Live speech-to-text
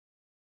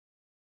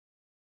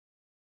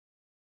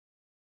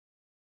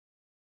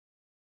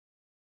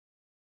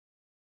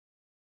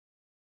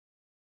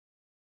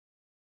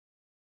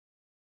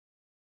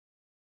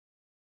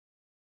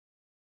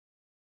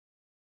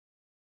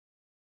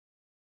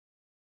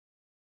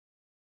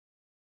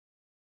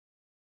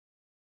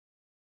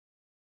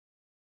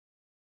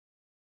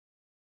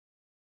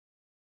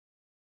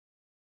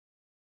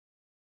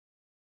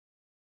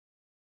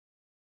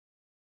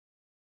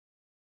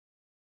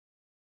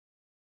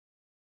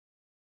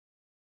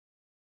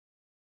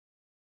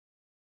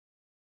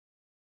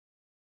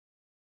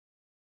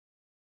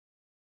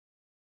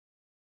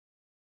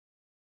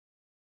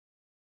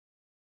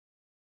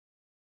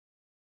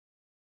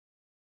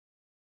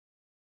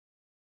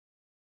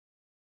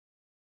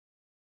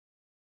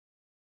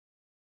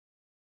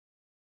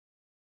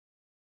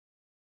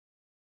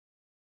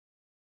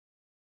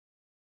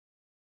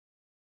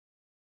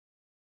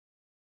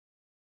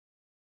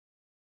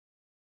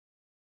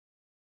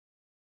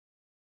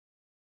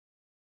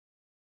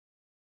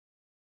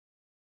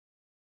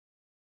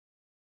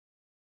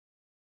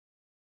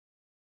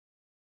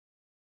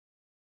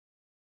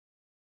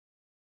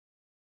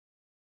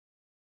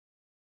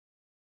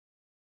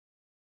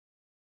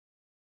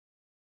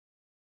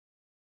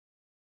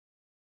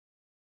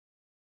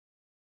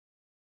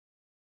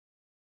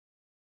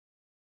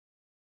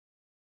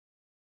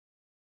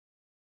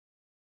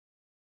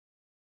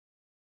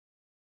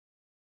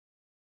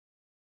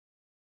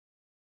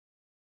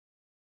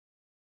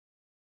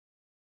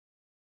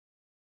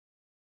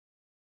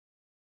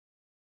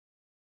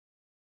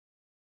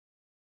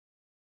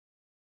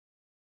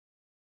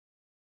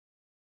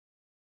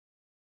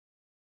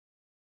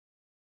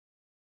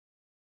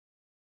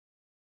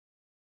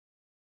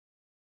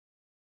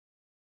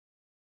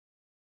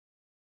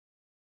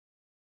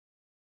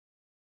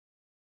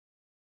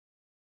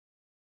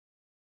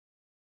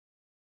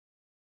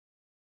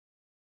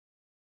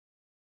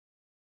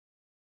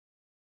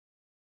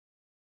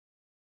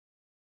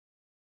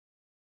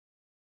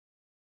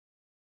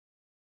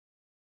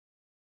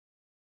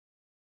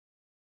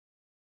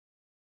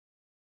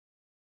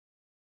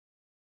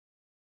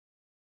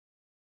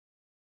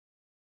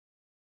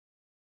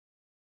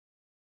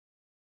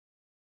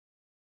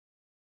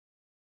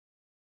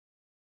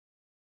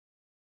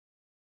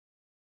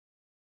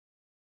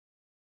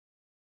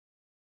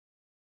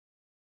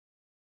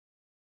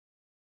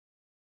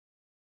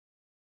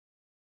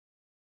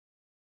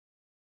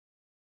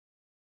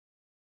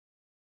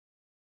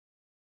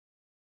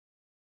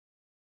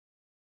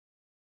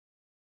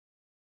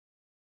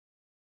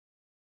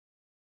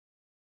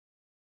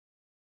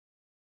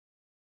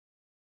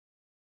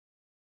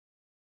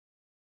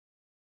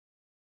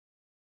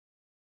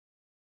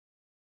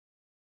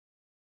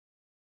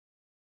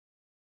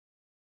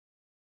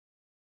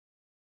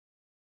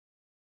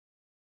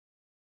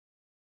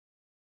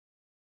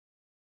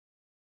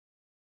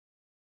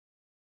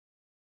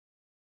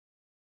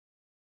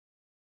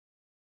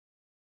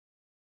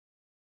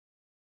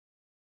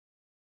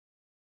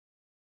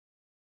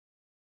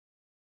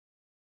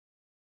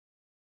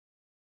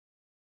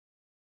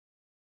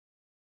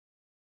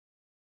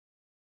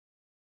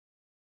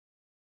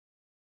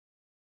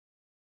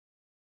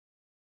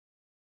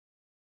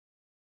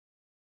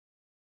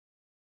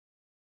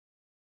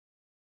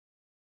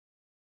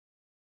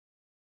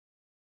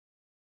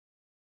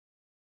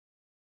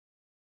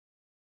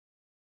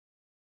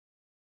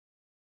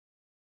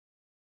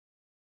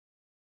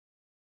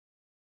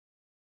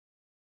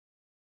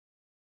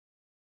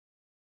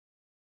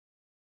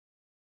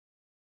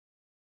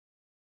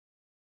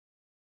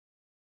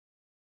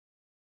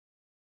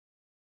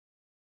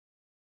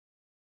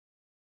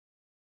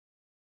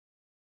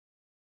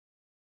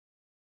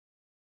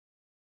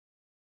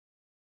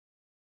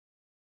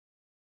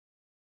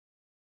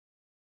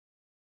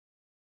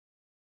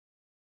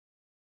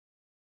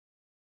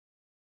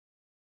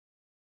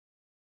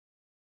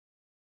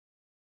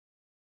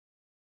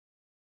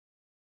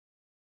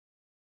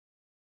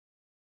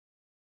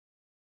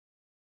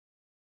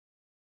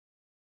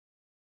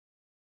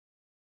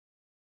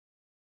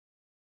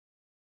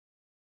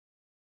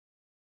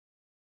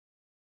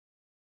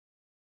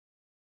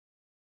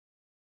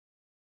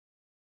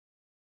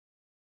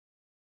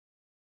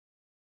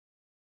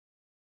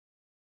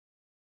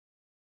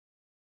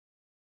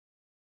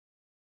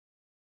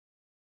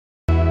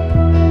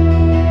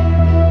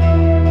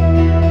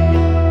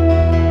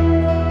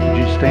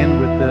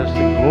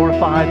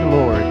glorify the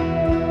Lord.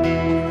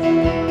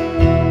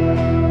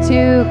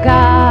 To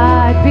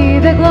God be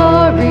the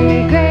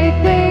glory,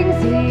 great things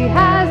He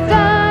has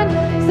done.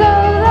 So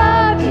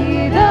loved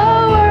He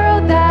the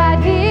world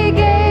that He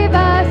gave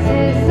us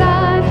His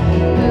Son,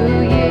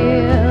 who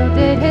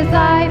yielded His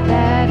life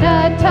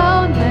an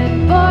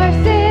atonement for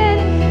sin,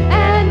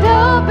 and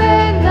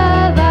opened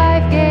the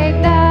life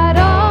gate that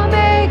all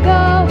may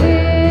go in.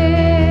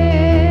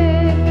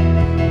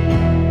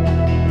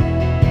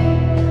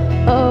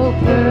 Oh,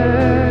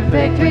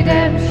 perfect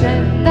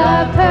redemption,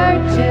 the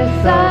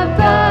purchase of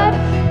blood,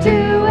 to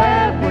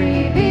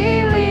every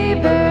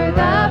believer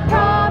the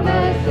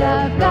promise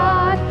of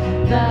God,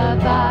 the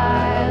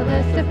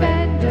vilest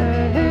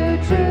offender who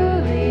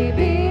truly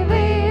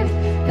believes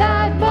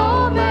that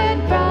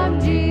moment from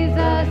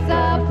Jesus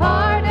a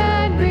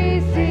pardon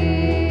receives.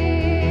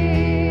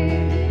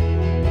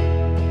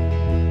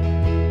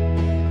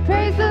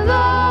 Praise the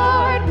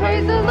Lord,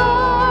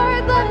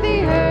 let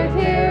the earth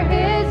hear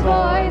His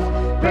voice.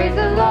 Praise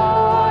the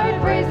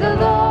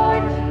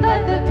Lord,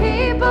 let the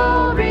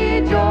people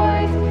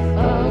rejoice.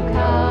 Oh,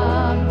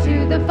 come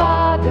to the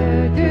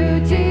Father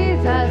through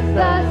Jesus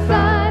the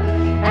Son,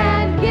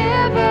 and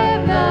give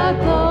Him the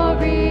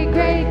glory,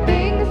 great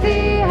things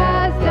He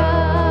has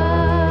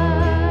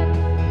done.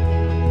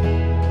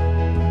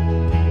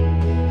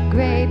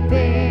 Great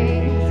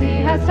things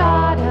He has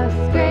taught us,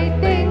 great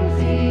things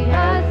He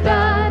has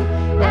done,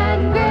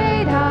 and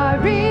great our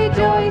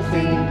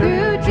rejoicing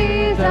through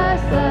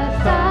Jesus the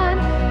Son.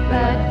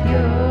 But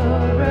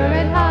purer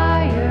and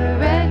higher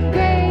and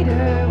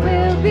greater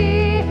will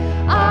be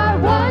our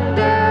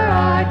wonder,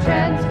 our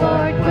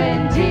transport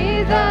when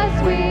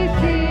Jesus we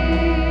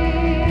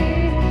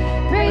see.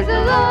 Praise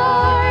the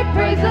Lord,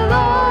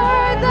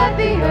 let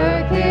the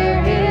earth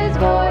hear His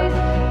voice.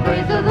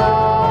 Praise the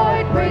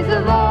Lord,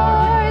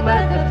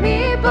 let the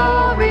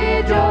people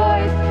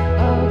rejoice.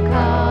 Oh,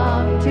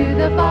 come to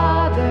the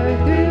Father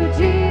through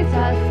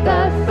Jesus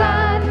the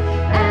Son,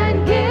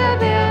 and give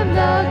Him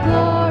the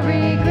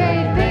glory,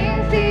 great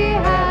things He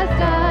has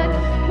done.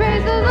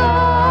 Praise the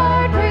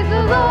Lord,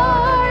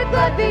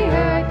 let the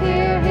earth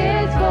hear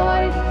His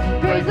voice.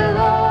 Praise the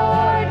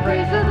Lord,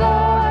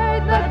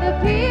 let the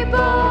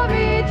people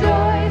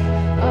rejoice.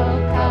 Oh,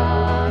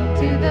 come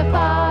to the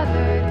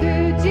Father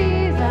through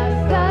Jesus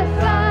the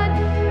Son,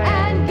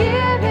 and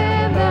give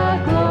Him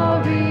the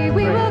glory.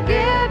 We will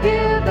give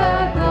You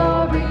the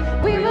glory.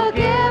 We will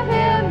give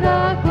Him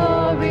the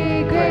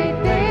glory. Great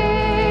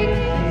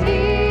things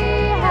He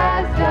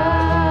has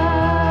done.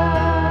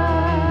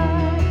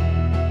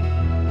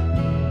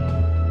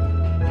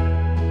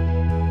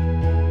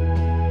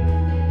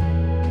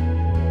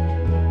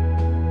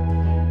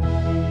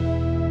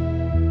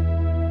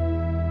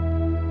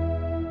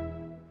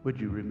 Would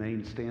you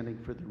remain standing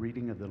for the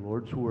reading of the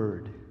Lord's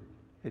Word?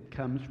 It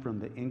comes from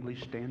the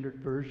English Standard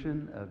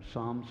Version of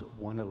Psalms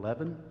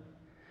 111.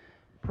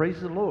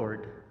 Praise the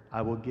Lord.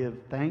 I will give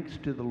thanks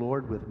to the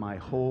Lord with my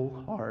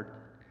whole heart.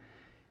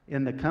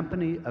 In the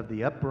company of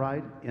the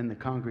upright, in the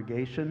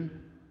congregation,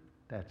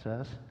 that's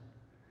us.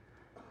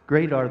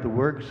 Great are the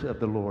works of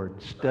the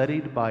Lord,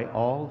 studied by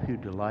all who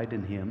delight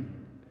in Him.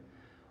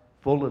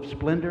 Full of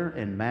splendor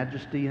and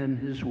majesty in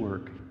His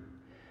work,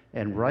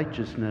 and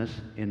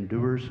righteousness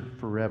endures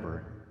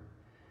forever.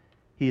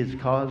 He has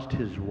caused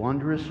His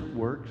wondrous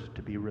works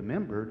to be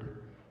remembered,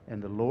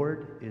 and the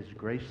Lord is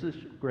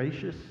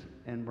gracious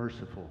and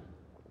merciful.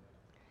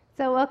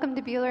 So welcome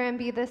to Bueller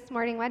MB this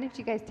morning. Why don't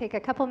you guys take a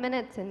couple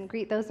minutes and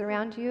greet those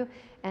around you,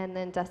 and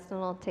then Dustin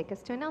will take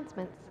us to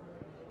announcements.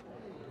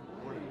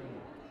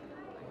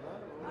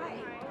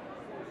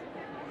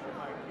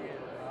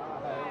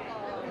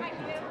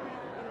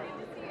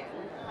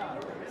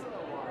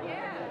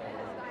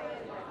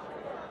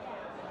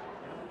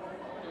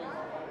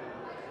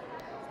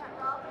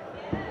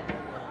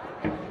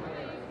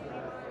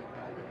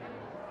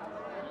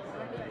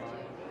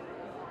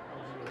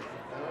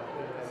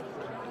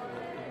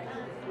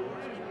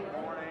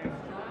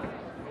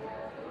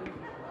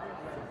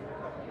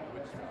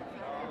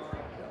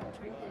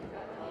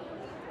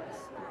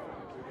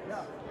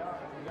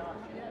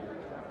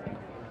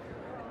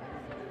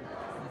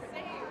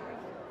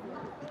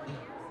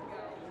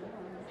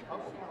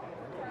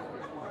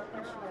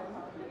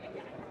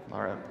 All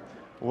right.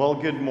 Well,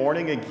 good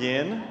morning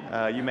again.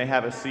 You may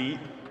have a seat.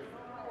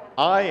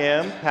 I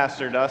am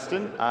Pastor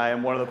Dustin. I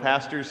am one of the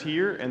pastors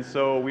here, and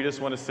so we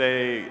just want to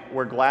say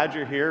we're glad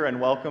you're here and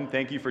welcome.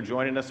 Thank you for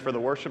joining us for the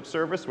worship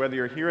service, whether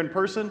you're here in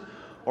person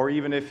or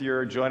even if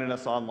you're joining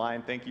us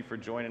online. Thank you for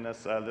joining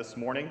us this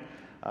morning.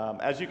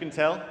 As you can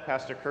tell,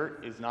 Pastor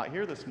Kurt is not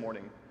here this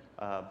morning,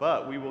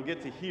 but we will get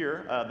to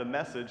hear the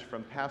message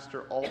from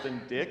Pastor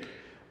Alden Dick.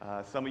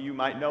 Some of you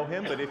might know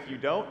him, but if you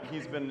don't,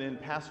 he's been in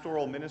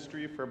pastoral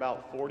ministry for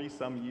about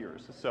 40-some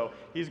years. So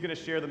he's going to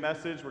share the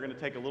message. We're going to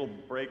take a little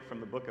break from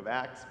the book of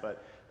Acts,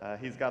 but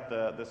he's got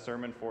the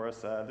sermon for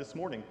us this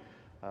morning.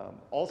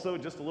 Also,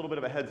 just a little bit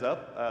of a heads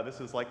up,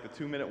 this is like the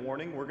 2-minute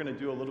warning. We're going to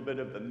do a little bit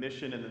of the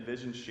mission and the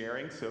vision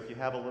sharing. So if you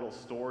have a little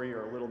story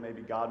or a little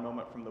maybe God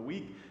moment from the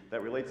week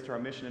that relates to our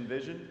mission and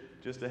vision,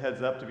 just a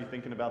heads up to be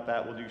thinking about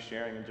that. We'll do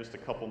sharing in just a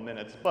couple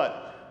minutes.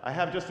 But I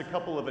have just a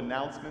couple of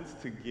announcements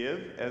to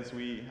give as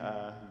we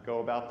go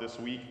about this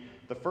week.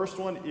 The first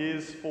one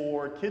is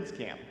for Kids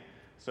Camp.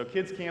 So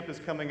Kids Camp is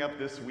coming up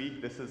this week.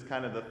 This is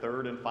kind of the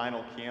third and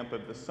final camp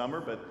of the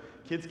summer, but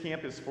Kids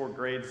Camp is for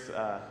grades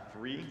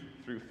 3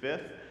 through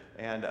 5th,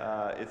 and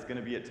it's going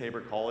to be at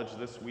Tabor College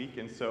this week.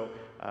 And so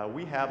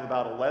we have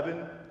about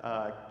 11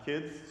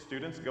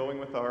 students going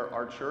with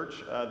our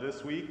church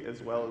this week,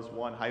 as well as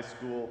one high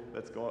school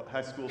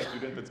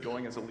student that's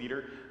going as a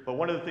leader. But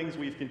one of the things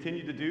we've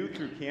continued to do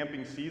through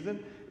camping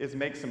season is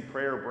make some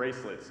prayer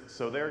bracelets.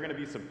 So there are going to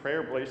be some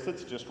prayer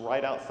bracelets just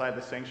right outside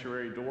the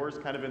sanctuary doors,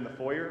 kind of in the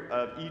foyer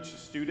of each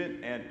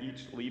student and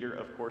each leader,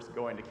 of course,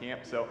 going to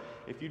camp. So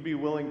if you'd be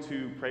willing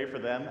to pray for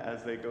them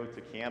as they go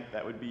to camp,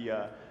 that would be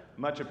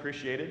much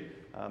appreciated.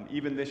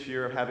 Even this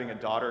year, having a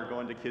daughter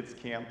going to kids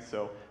camp,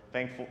 so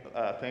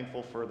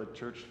thankful for the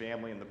church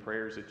family and the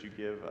prayers that you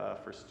give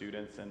for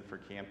students and for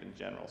camp in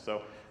general.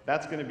 So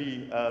that's going to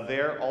be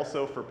there.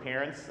 Also for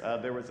parents,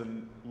 there was a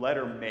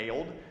letter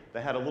mailed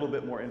that had a little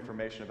bit more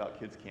information about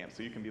kids camp,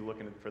 so you can be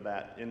looking for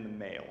that in the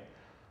mail.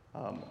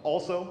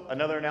 Also,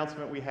 another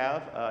announcement we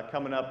have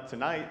coming up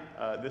tonight,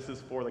 this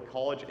is for the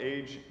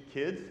college-age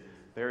kids.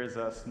 There is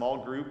a small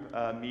group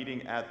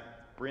meeting at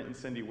Brent and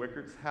Cindy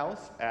Wickert's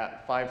house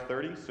at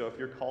 5:30. So if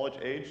you're college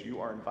age, you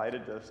are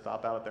invited to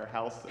stop out at their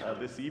house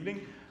this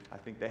evening. I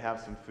think they have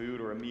some food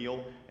or a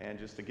meal and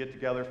just to get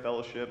together,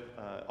 fellowship,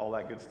 all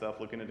that good stuff,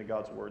 looking into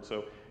God's Word.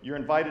 So you're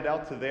invited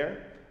out to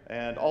there.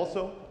 And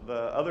also,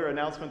 the other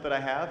announcement that I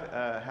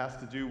have has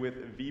to do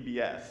with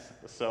VBS.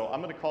 So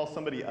I'm going to call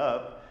somebody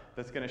up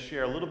that's going to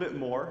share a little bit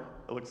more.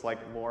 It looks like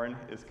Lauren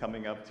is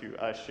coming up to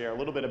share a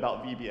little bit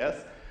about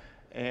VBS.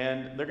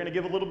 And they're going to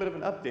give a little bit of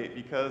an update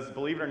because,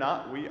 believe it or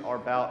not, we are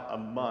about a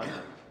month.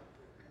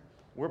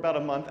 We're about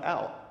a month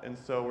out, and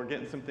so we're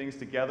getting some things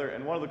together.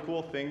 And one of the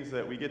cool things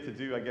that we get to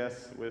do, I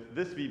guess, with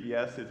this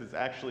VBS is it's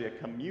actually a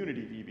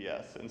community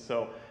VBS. And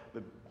so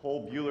the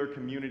whole Buhler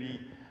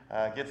community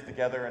gets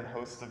together and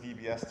hosts the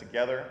VBS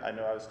together. I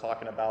know I was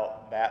talking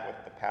about that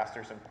with the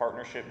Pastors in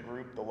Partnership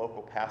group, the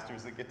local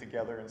pastors that get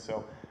together. And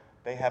so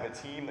they have a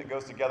team that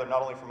goes together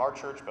not only from our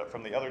church, but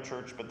from the other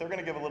church. But they're going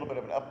to give a little bit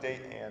of an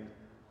update and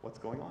what's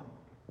going on.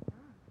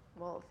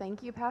 Well,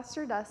 thank you,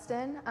 Pastor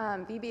Dustin.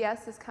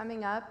 VBS is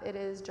coming up. It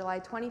is July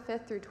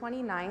 25th through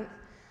 29th.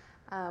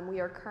 We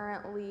are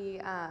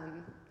currently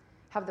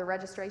have the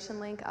registration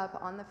link up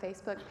on the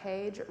Facebook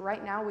page.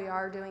 Right now, we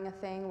are doing a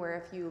thing where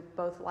if you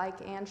both like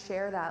and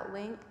share that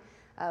link,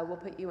 we'll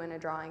put you in a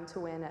drawing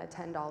to win a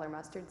 $10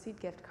 mustard seed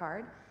gift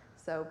card.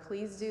 So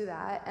please do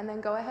that. And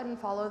then go ahead and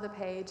follow the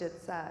page.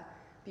 It's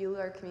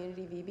Buhler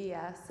Community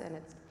VBS, and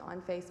it's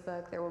on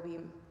Facebook. There will be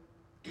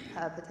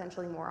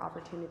potentially more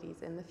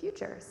opportunities in the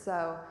future.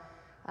 So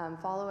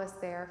follow us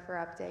there for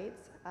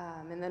updates.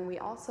 And then we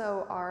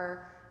also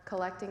are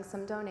collecting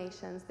some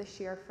donations this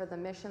year for the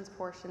missions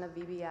portion of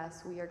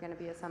VBS. We are going to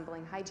be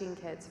assembling hygiene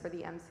kits for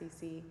the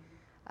MCC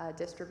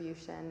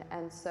distribution.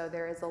 And so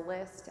there is a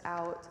list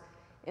out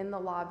in the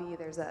lobby.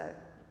 There's a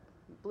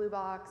blue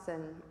box,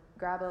 and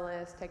grab a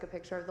list, take a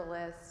picture of the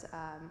list,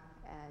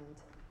 and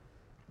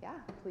yeah,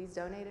 please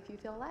donate if you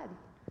feel led.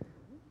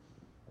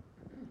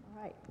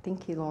 All right,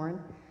 thank you, Lauren.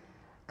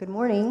 Good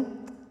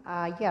morning.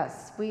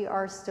 Yes, we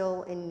are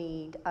still in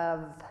need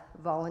of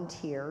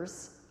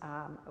volunteers.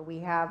 We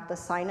have the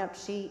sign-up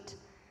sheet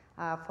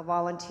for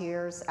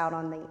volunteers out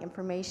on the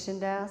information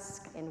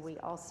desk, and we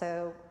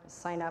also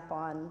sign up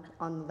on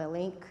the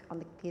link on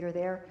the computer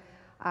there.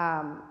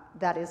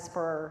 That is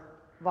for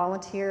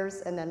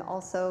volunteers, and then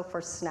also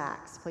for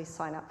snacks. Please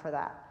sign up for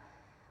that.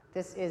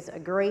 This is a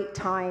great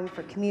time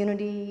for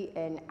community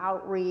and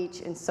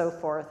outreach and so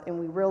forth,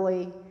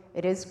 and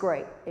it is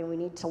great, and we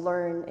need to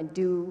learn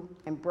and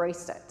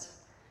embrace it,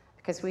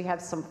 because we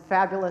have some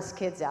fabulous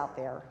kids out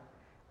there,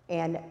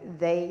 and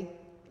they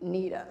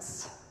need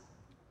us.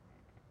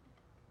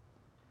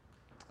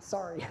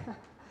 Sorry.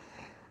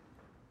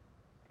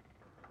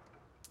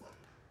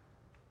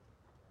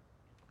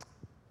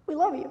 We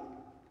love you.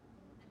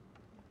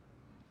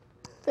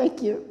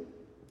 Thank you.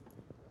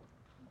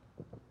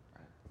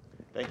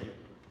 Thank you.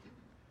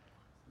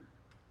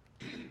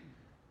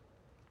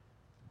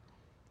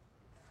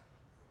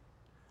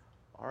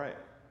 All right,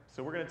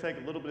 so we're going to take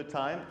a little bit of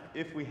time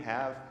if we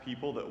have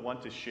people that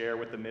want to share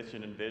with the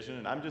mission and vision,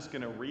 and I'm just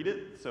going to read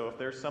it. So if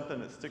there's something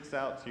that sticks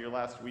out to your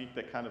last week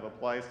that kind of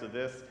applies to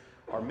this,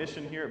 our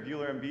mission here at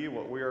Buhler MB,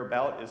 what we are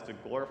about is to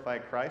glorify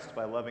Christ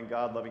by loving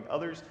God, loving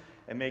others,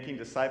 and making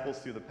disciples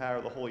through the power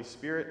of the Holy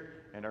Spirit,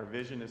 and our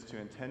vision is to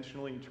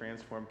intentionally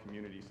transform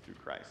communities through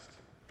Christ.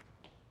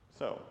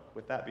 So,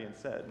 with that being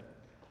said,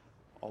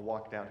 I'll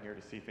walk down here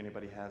to see if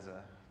anybody has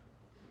a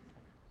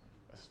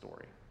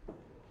story.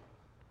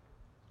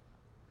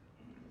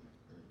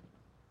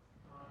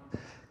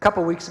 A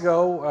couple weeks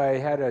ago, I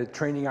had a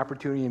training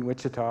opportunity in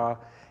Wichita,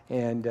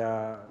 and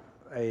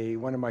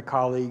one of my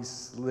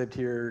colleagues lived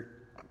here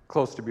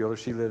close to Bueller.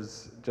 She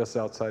lives just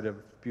outside of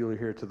Bueller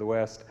here to the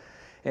west.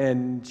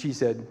 And she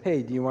said,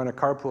 hey, do you want to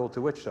carpool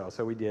to Wichita?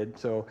 So we did.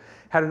 So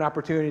had an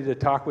opportunity to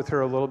talk with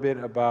her a little bit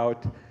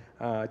about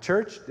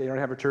church. They don't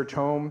have a church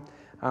home.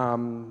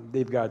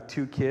 They've got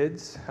 2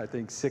 kids, I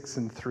think 6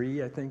 and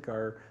 3, I think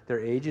are their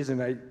ages.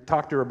 And I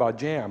talked to her about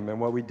JAM and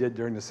what we did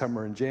during the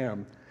summer in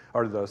JAM,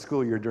 or the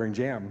school year during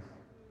JAM.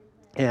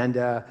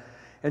 And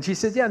she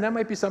said, yeah, that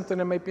might be something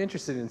I might be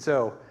interested in.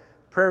 So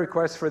prayer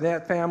requests for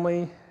that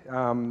family,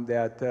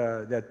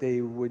 that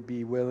they would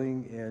be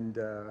willing and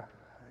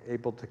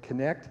able to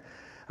connect.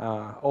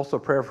 Also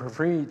prayer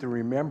for me to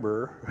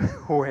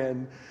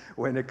remember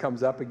when it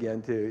comes up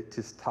again to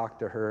talk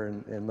to her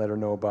and let her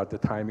know about the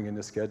timing and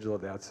the schedule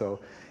of that. So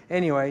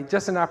anyway,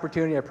 just an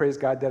opportunity. I praise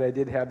God that I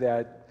did have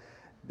that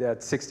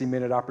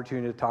 60-minute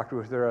opportunity to talk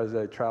with her as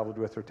I traveled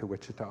with her to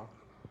Wichita.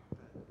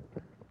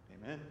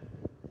 Amen.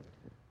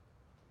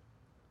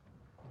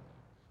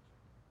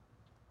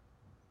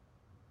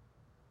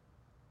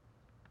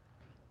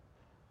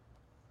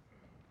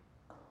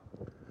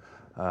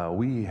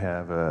 We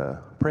have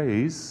a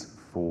praise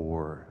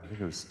for, I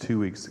think it was 2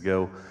 weeks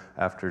ago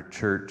after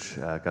church.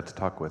 Got to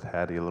talk with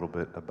Hattie a little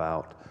bit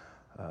about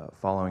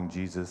following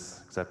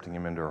Jesus, accepting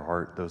him into our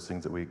heart, those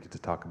things that we get to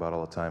talk about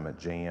all the time at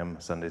JAM,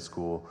 Sunday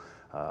school,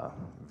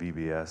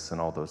 VBS,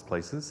 and all those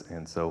places.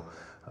 And so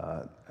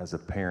as a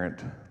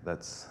parent,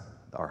 that's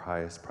our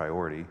highest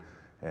priority.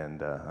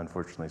 And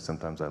unfortunately,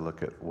 sometimes I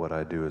look at what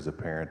I do as a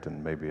parent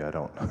and maybe I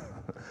don't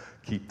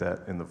keep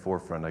that in the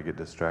forefront. I get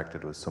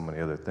distracted with so many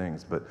other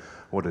things. But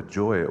what a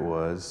joy it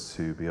was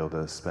to be able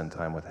to spend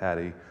time with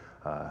Hattie,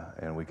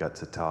 and we got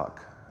to talk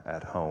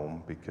at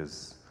home,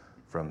 because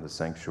from the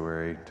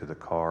sanctuary to the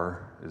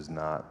car is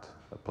not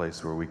a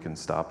place where we can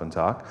stop and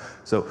talk.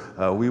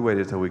 So we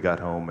waited till we got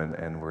home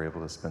and were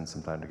able to spend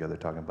some time together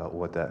talking about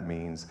what that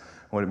means,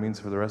 what it means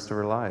for the rest of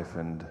her life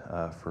and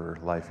for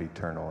life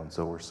eternal. And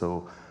so we're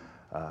so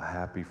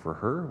happy for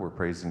her. We're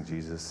praising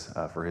Jesus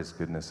for his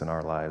goodness in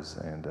our lives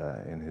and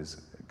in his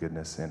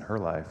goodness in her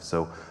life.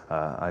 So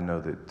I know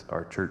that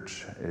our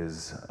church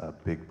is a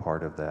big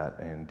part of that,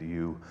 and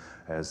you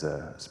as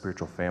a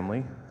spiritual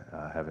family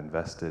have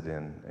invested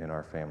in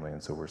our family,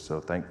 and so we're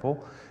so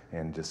thankful,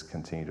 and just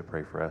continue to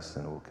pray for us,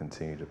 and we'll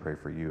continue to pray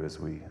for you as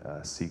we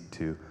seek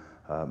to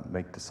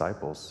make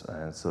disciples.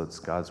 And so it's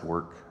God's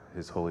work,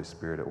 his Holy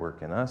Spirit at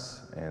work in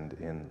us and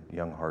in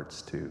young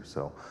hearts too.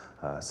 So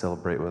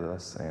celebrate with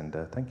us, and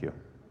thank you.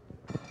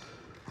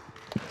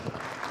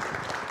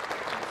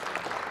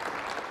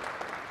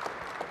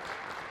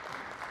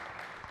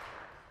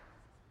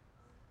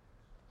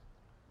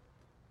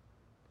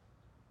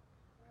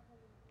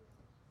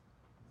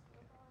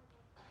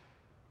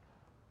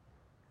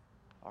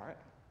 All right.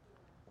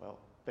 Well,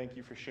 thank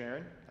you for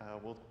sharing.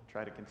 We'll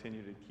try to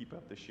continue to keep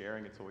up the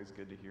sharing. It's always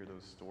good to hear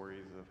those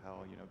stories of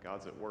how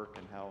God's at work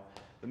and how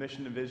the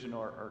mission and vision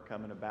are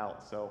coming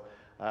about. So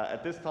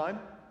at this time,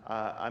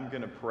 I'm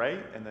going to pray,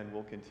 and then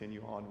we'll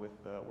continue on with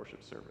the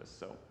worship service.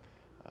 So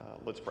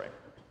let's pray.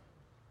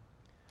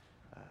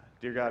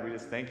 Dear God, we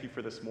just thank you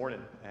for this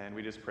morning, and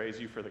we just praise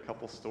you for the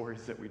couple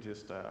stories that we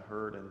just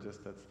heard, and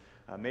just that's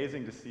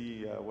amazing to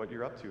see what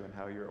you're up to and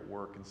how you're at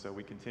work. And so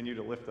we continue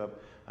to lift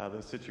up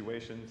those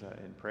situations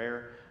in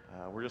prayer.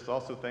 We're just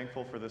also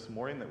thankful for this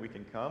morning that we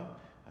can come,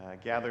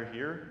 gather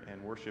here,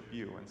 and worship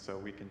you. And so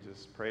we can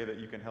just pray that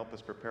you can help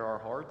us prepare our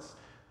hearts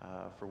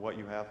for what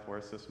you have for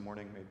us this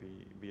morning.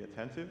 Maybe be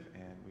attentive,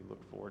 and we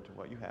look forward to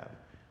what you have.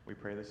 We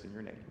pray this in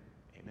your name.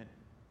 Amen.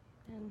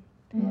 And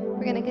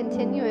we're going to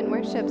continue in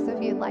worship, so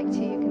if you'd like to,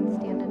 you can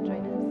stand and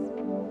join us.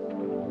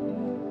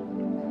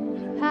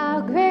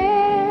 How great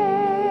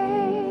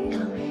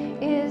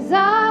is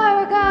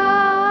our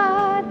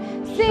God?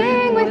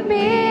 Sing with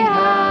me,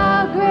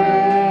 how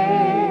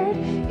great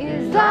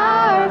is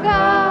our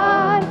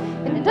God,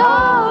 and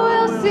all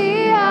will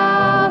see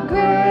how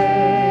great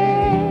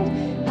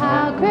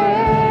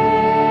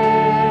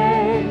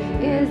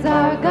is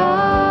our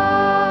God.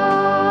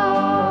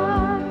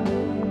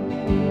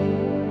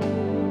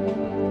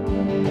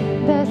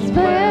 The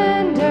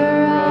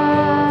splendor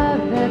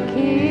of the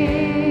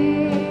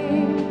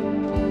King,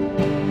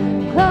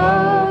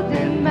 clothed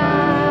in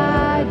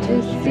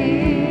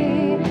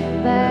majesty,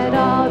 let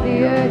all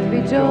the earth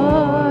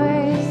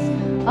rejoice,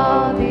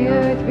 all the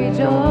earth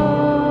rejoice.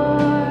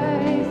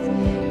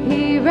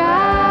 He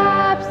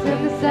wraps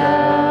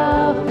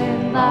himself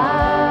in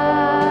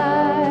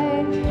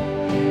light,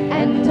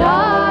 and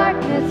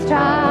darkness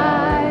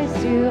tries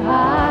to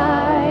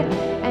hide,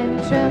 and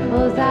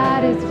trembles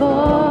at his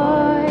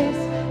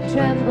voice,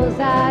 trembles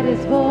at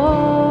his voice.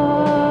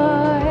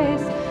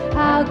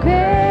 How great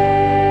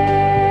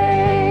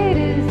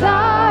is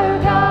our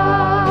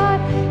God?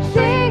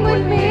 Sing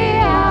with me,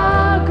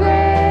 how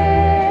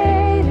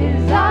great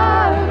is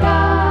our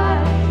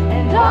God,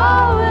 and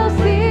all will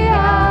see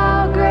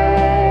how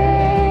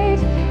great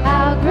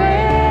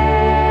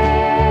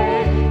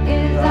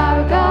is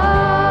our God.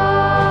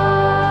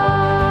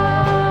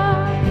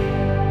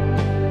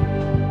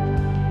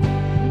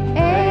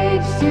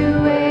 Age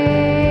to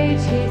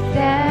age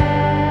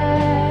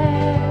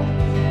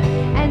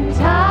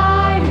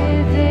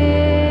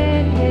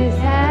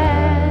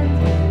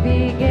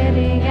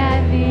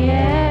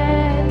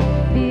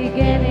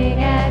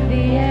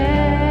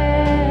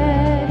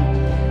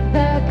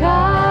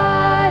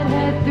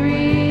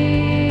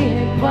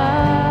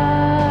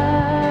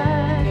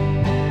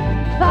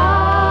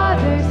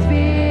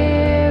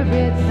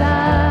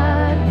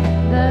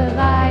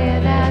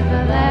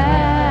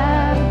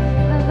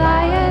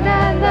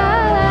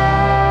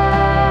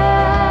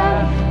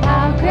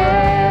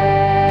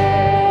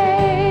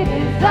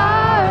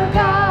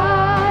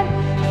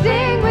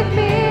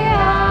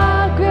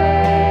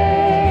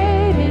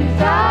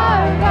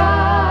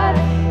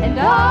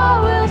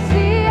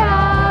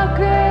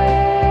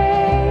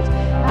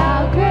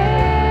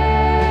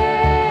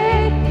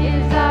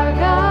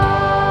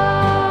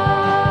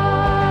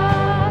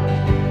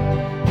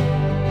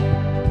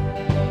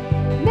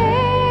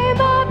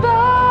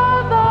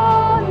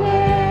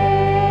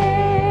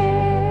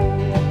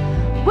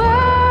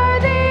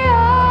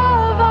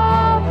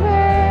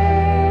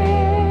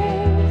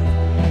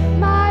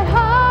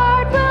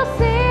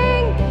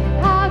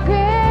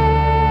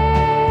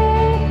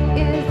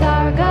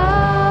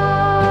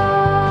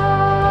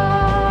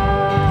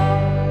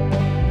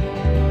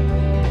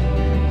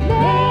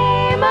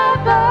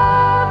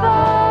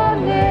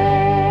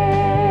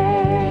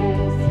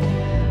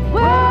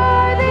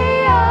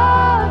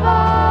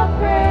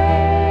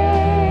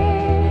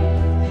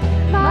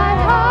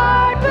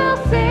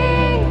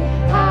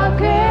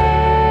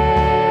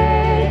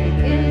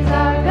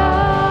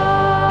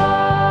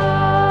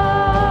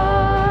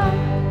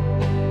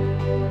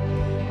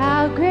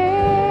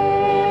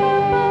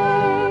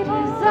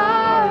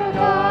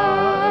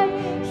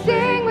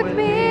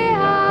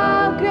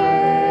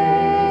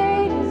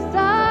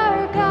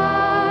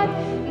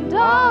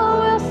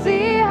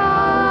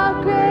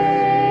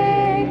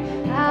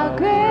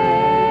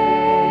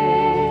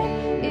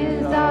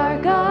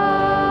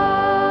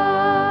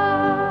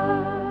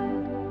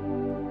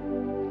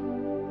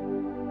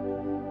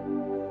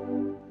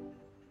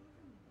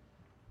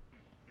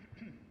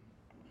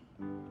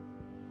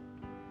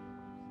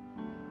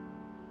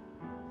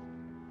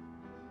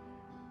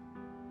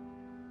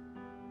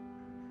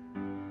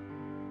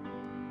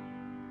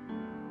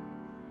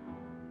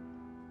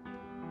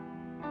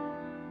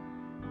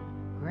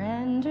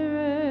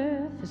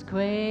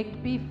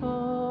quaked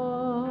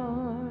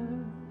before,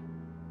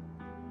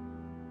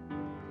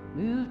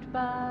 moved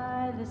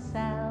by the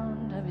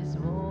sound of his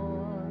voice,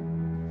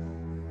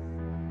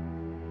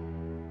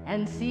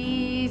 and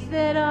seas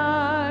that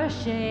are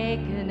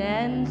shaken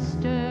and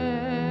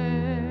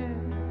stirred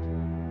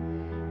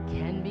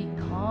can be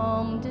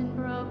calmed and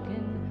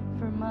broken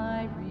for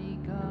my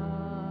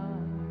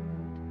regard.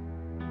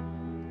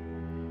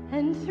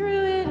 And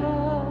through it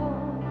all,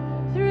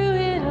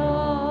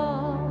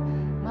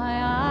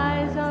 my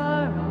eyes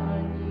are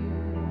on you.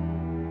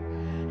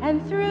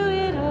 And through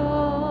it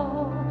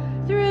all,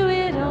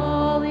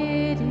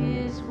 it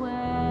is well.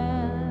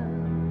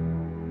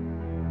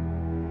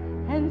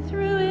 And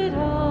through it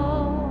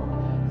all,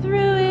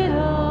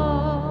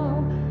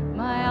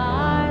 my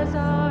eyes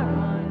are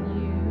on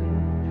you,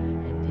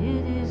 and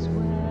it is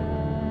well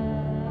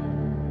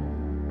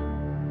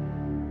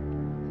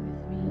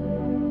with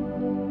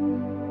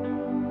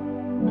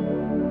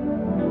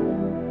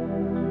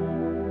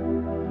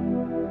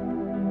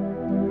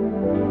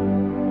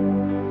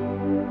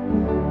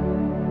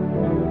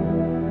me.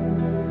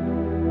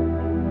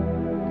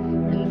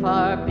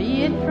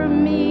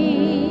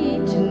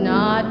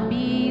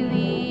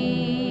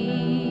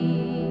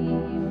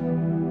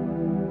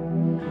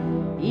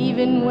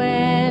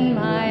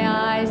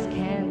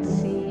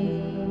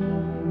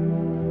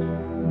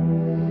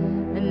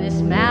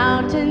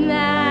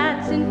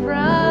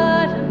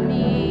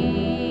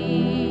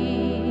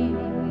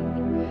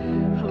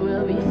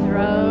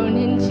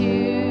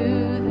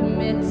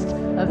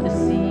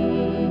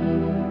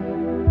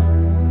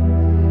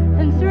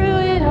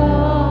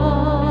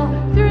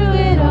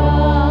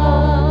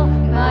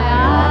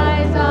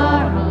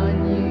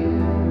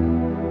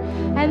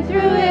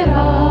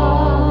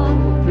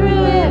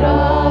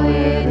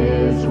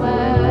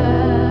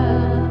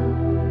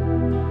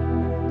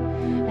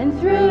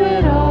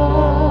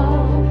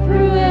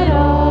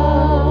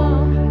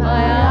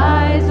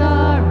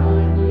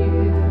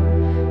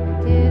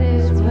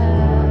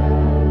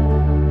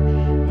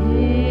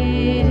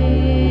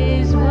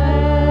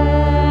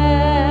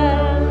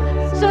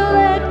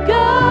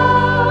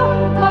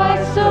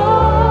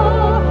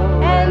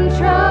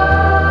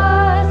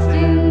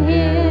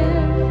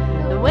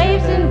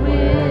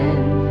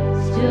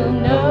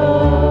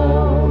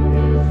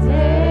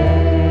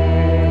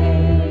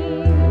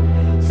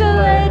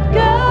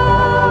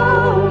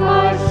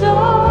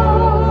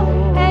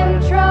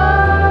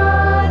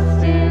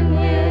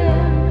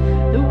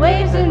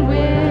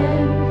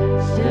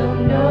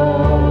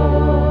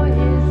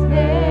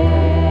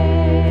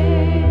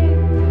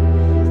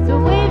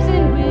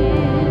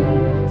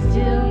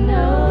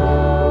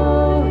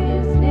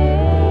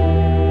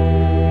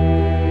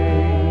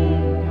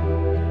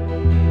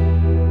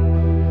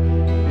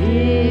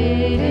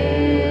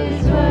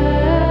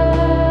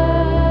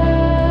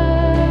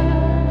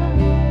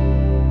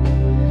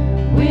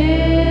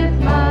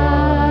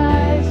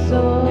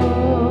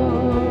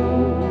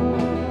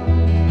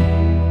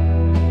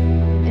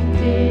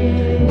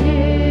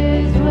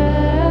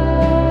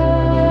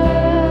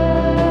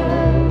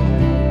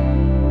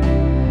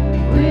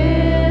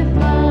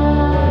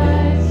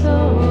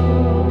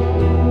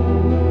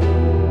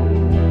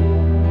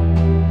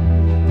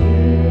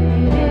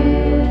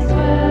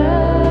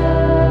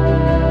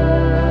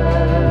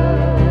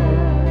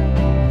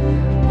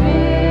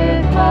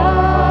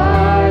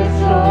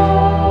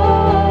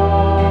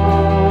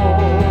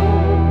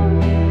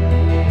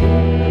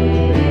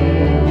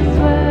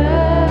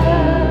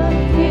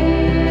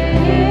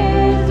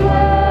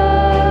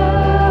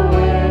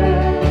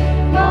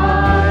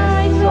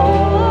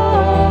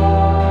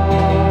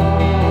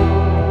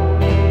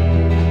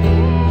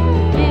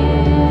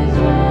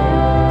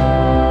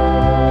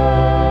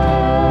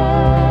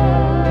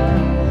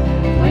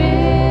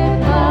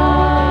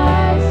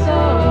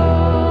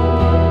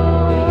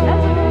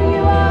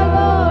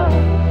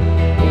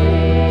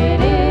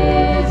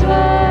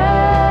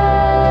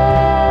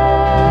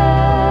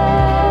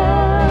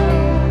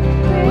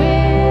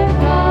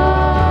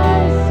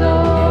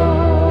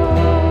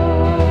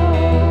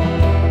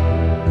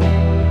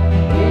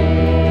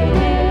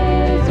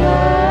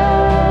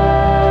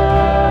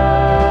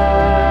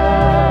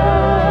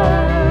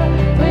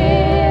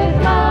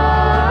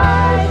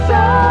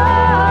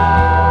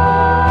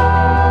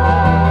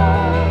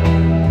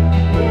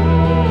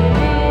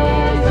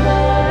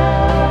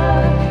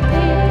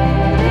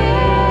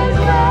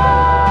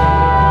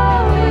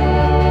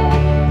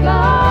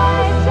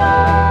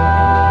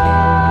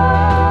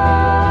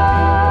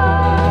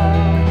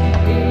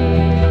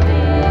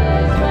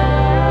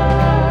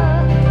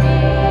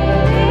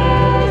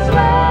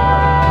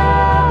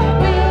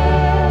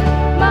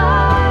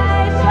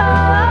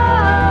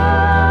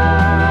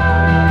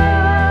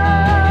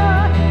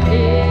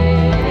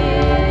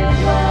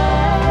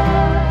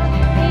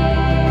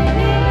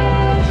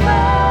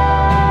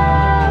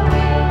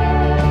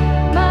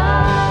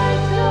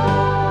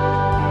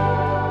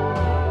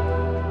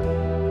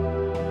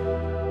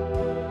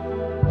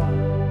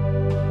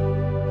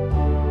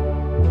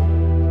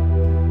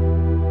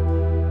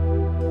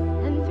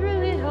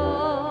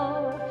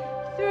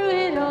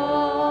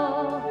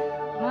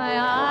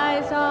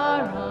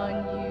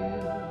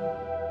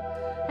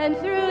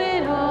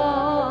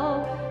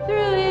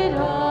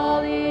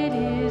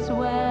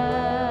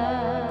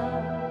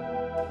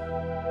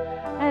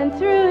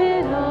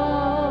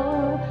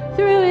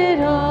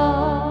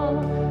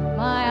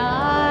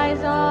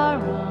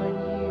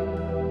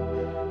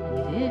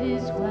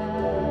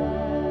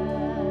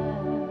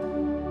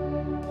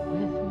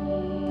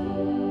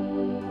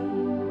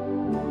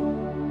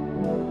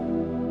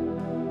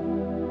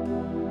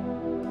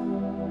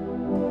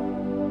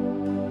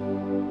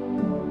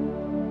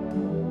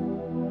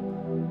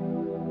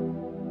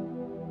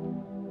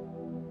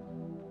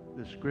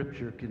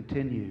 Scripture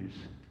continues,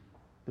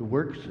 "The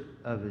works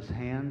of his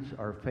hands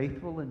are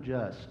faithful and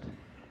just.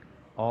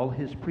 All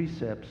his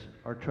precepts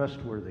are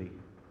trustworthy.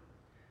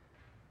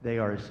 They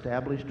are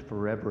established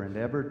forever and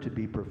ever to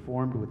be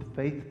performed with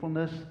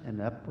faithfulness and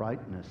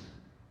uprightness.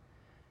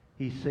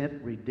 He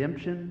sent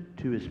redemption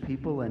to his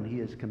people, and he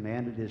has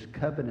commanded his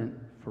covenant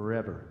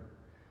forever.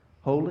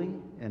 Holy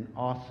and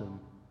awesome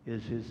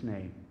is his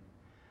name.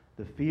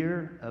 The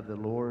fear of the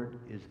Lord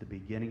is the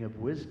beginning of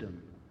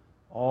wisdom.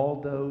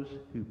 All those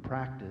who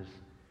practice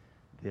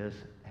this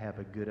have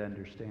a good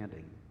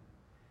understanding.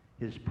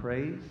 His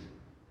praise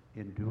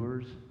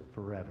endures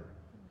forever."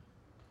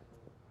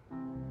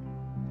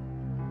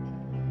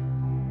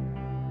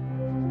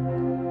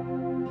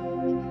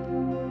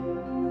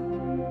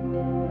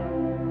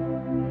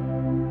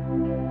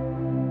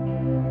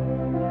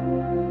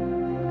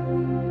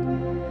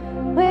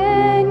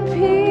 When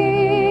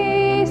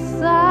peace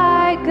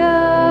like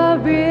a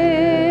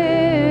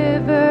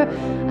river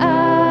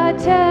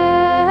attendeth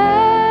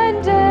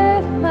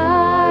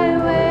my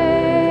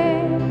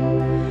way,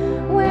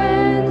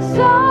 when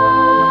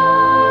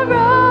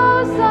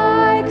sorrows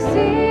like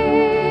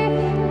sea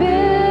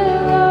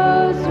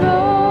billows roll,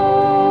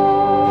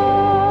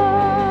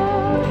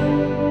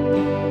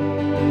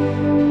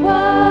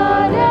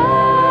 whatever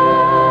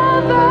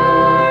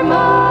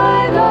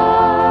my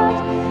lot,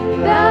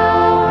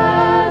 thou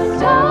hast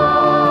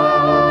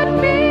taught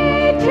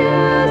me to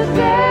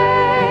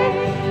say,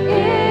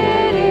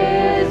 it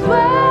is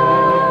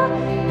well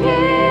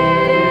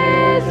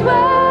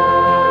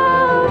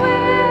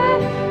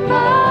with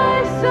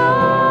my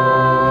soul.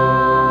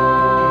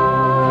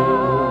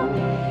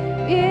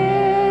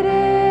 It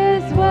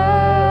is well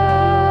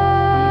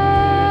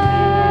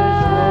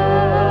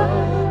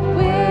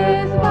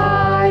with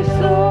my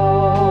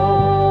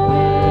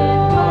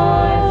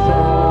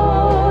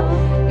soul.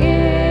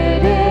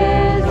 It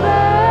is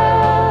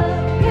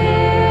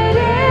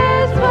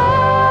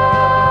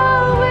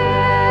well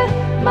with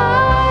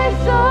my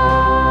soul.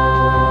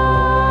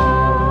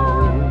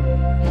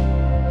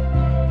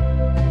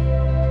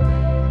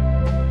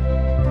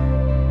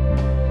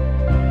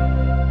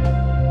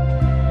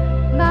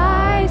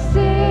 My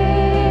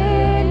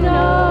sin,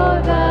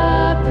 know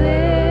the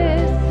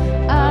bliss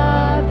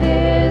of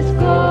this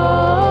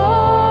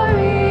glorious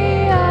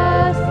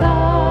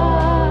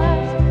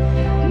thought.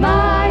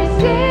 My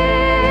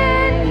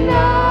sin,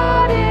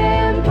 not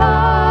in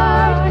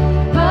part,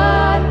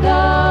 but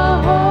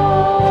the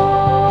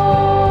whole,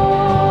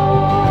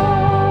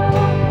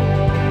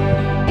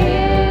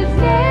 is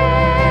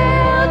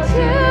nailed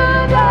to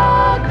the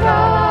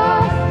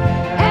cross,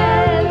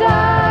 and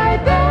I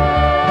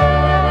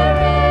bear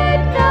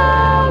it no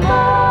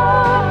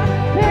more.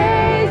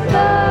 Praise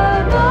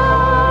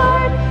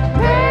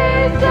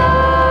the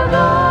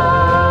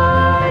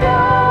Lord,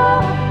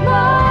 oh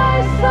my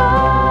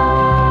soul.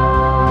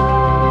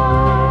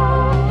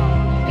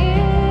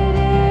 It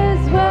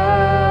is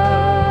well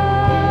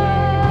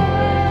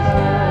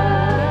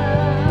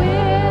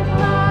with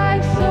my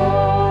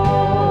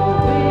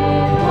soul.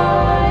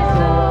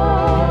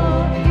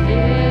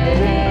 It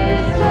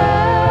is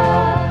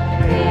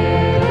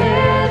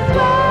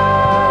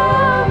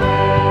well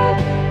with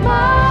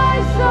my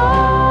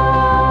soul.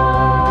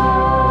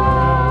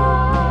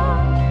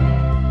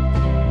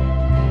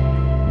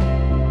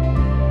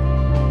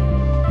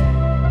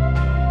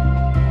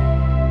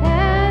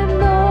 And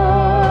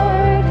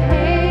Lord,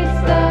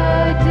 haste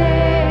the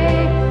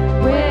day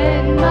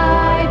when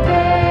my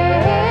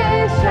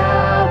face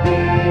shall be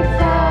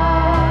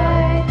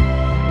sight.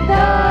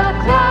 The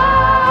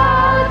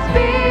clouds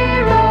be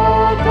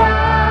rolled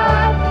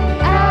back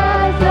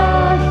as a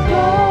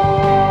scroll.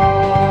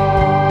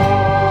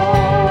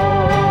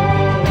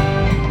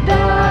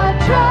 The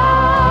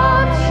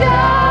trump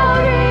shall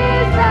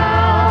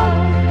resound,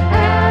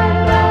 and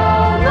the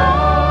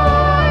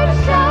Lord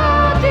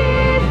shall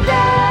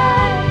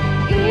descend.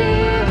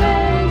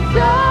 Even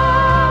so,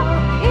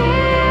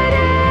 it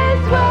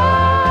is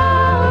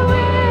well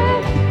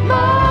with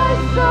my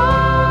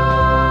soul.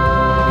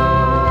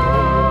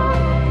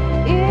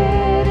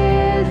 It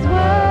is well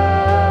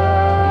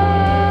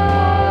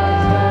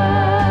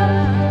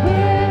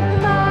with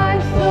my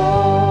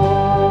soul.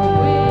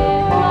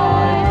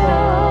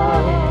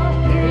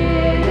 It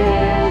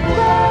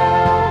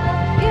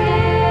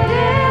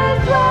is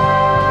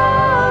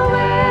well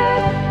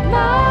with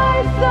my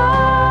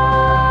soul.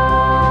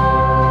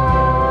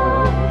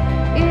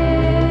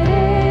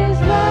 It is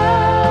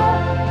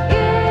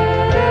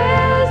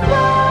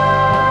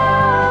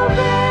well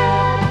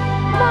with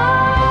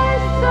my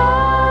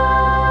soul.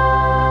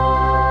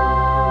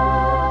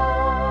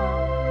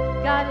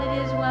 God, it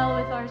is well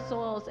with our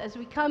souls. As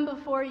we come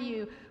before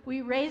you,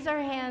 we raise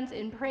our hands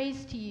in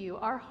praise to you,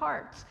 our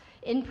hearts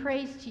in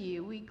praise to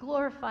you. We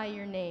glorify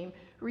your name.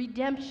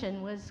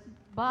 Redemption was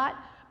bought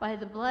by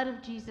the blood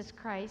of Jesus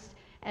Christ,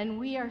 and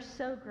we are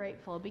so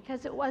grateful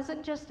because it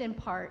wasn't just in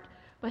part,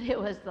 but it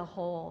was the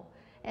whole.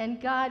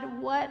 And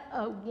God, what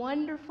a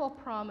wonderful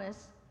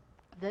promise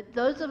that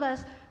those of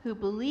us who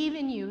believe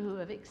in you, who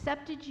have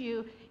accepted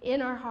you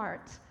in our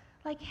hearts,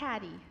 like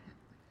Hattie,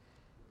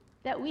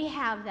 that we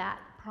have that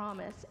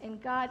promise.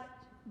 And God,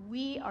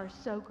 we are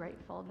so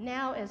grateful.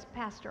 Now as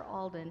Pastor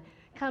Alden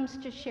comes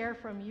to share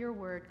from your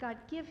word, God,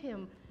 give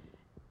him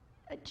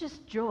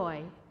just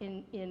joy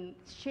in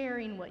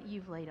sharing what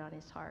you've laid on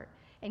his heart.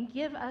 And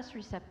give us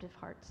receptive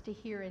hearts to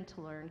hear and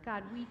to learn.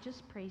 God, we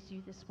just praise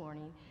you this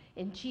morning.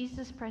 In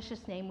Jesus'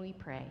 precious name we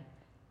pray.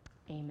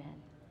 Amen.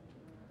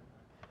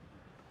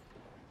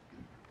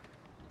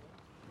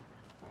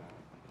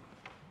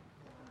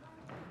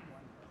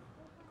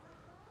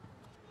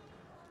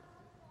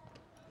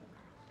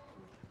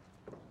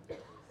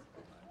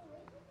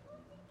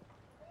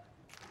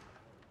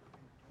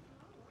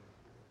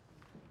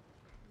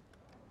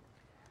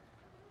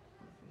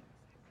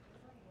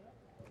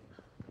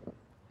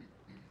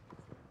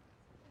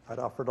 I'd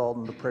offered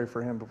Alden to pray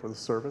for him before the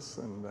service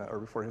or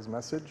before his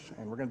message,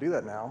 and we're going to do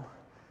that now.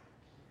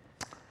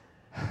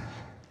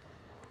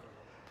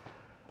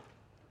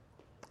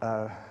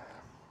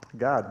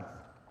 God,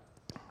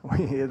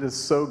 it is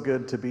so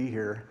good to be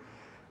here,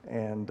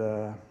 and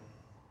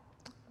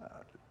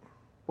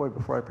boy,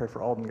 before I pray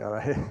for Alden, God,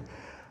 I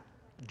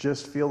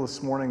just feel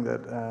this morning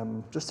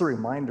that just a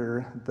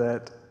reminder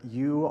that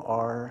you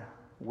are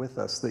with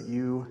us, that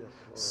you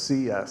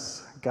see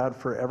us. God,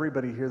 for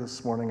everybody here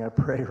this morning, I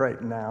pray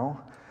right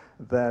now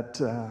that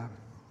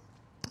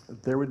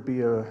there would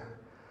be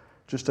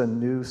just a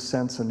new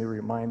sense, a new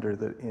reminder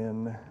that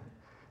in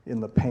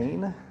the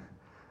pain,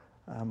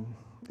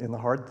 in the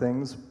hard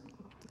things,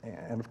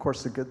 and of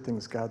course the good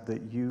things, God,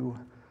 that you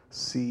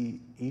see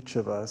each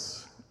of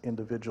us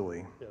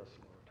individually. Yes,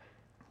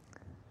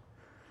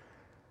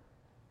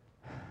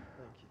 Lord.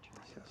 Thank you,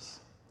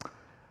 Jesus. Yes.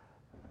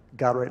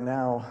 God, right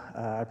now,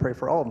 I pray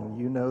for Alden.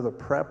 You know the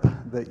prep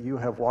that you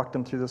have walked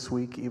him through this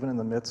week, even in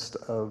the midst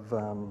of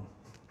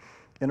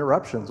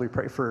interruptions. We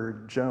pray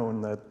for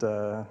Joan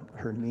that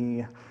her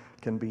knee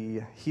can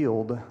be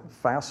healed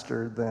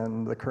faster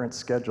than the current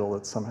schedule,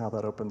 that somehow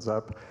that opens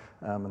up,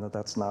 and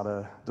that's not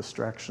a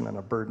distraction and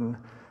a burden.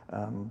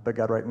 But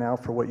God, right now,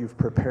 for what you've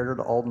prepared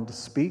Alden to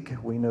speak,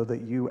 we know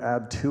that you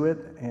add to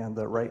it, and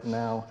that right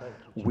now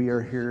we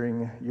are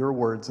hearing your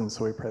words, and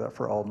so we pray that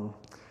for Alden.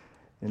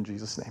 In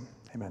Jesus' name,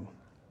 amen.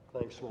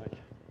 Thanks, Mike.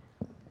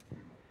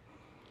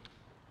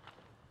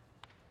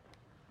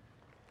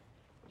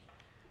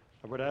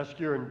 I would ask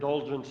your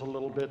indulgence a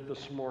little bit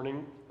this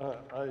morning.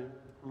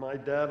 My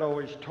dad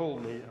always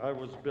told me I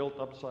was built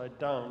upside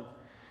down,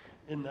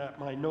 in that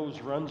my nose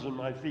runs and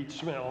my feet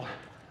smell.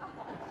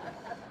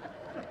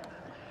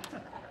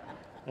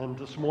 And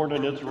this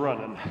morning it's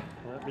running,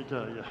 let me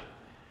tell you.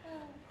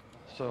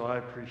 So I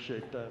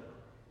appreciate that.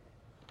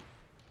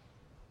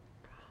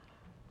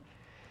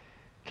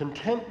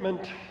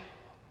 Contentment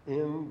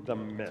in the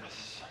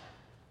mess.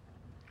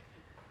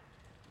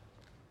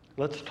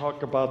 Let's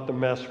talk about the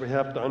mess. We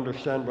have to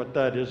understand what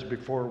that is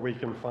before we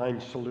can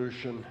find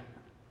solution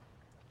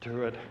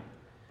to it.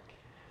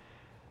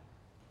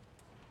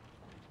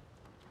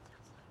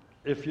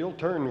 If you'll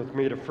turn with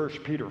me to 1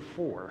 Peter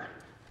 4,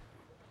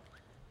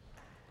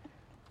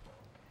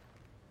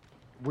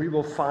 we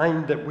will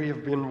find that we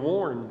have been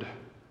warned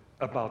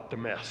about the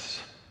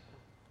mess.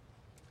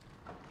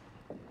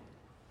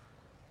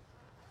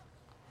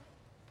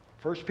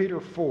 1 Peter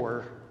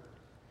 4,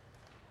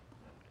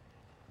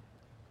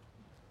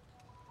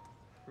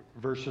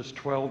 verses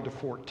 12 to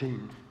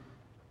 14.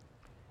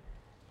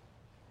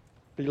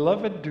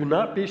 Beloved, do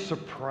not be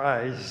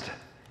surprised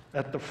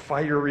at the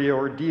fiery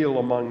ordeal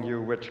among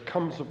you, which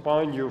comes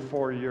upon you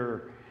for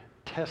your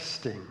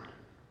testing,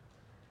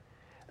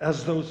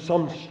 as though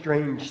some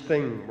strange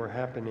thing were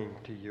happening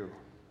to you.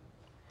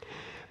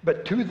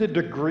 But to the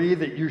degree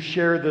that you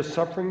share the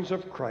sufferings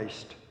of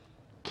Christ,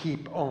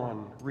 keep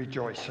on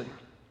rejoicing,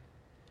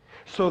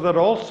 so that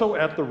also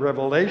at the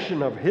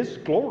revelation of his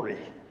glory,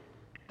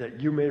 that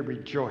you may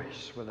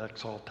rejoice with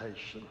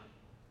exultation.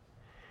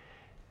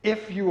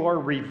 If you are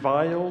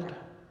reviled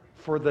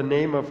for the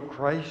name of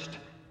Christ,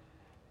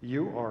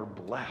 you are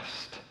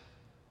blessed,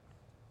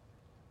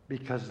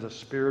 because the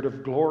Spirit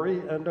of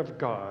glory and of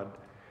God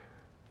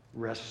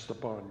rests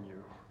upon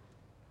you.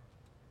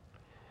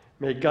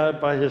 May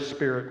God, by his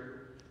Spirit,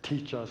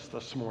 teach us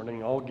this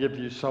morning. I'll give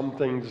you some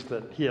things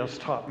that he has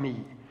taught me,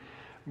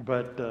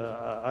 but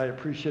I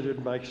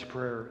appreciated Mike's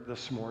prayer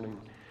this morning,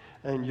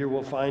 and you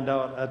will find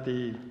out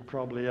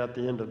probably at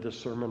the end of this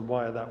sermon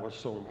why that was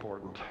so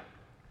important.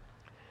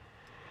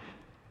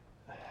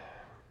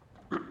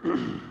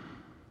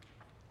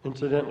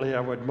 Incidentally,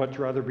 I would much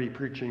rather be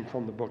preaching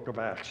from the book of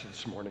Acts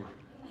this morning.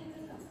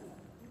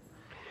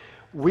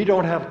 We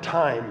don't have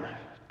time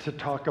to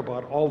talk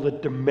about all the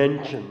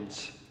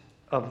dimensions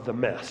of the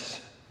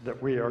mess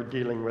that we are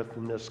dealing with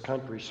in this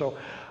country. So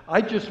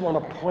I just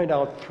want to point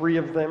out 3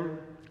 of them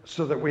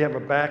so that we have a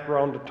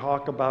background to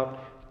talk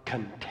about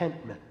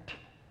contentment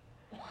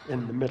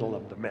in the middle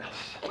of the mess.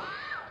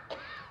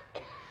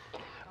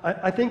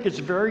 I think it's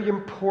very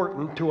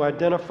important to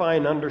identify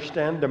and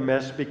understand the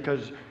mess,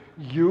 because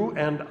you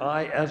and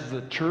I as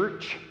the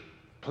church,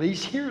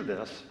 please hear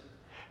this,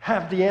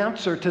 have the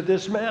answer to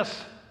this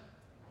mess.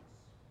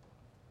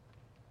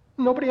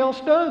 Nobody else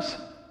does.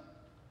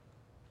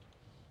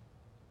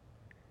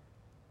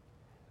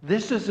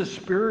 This is a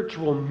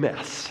spiritual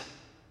mess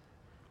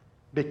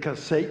because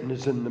Satan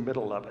is in the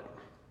middle of it.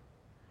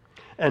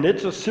 And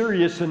it's a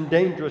serious and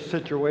dangerous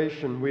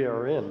situation we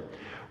are in.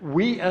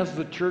 We as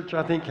the church,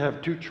 I think,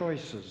 have two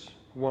choices.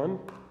 One,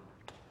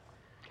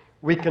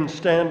 we can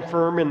stand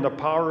firm in the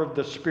power of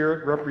the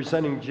Spirit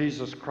representing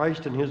Jesus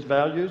Christ and his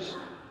values.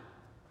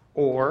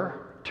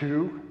 Or,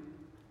 two,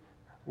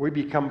 we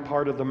become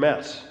part of the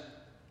mess.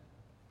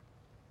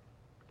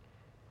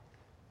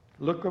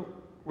 Look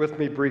with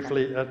me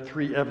briefly at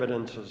three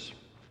evidences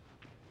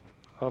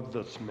of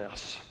this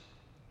mess.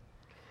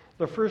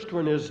 The first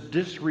one is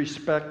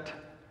disrespect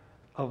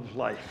of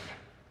life.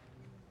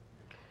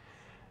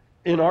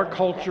 In our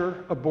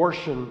culture,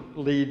 abortion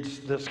leads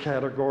this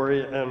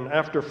category, and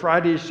after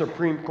Friday's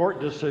Supreme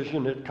Court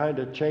decision, it kind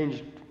of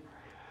changed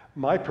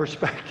my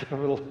perspective a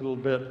little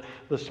bit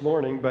this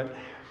morning. But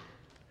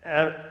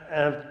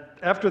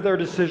after their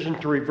decision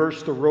to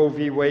reverse the Roe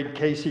v. Wade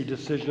Casey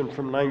decision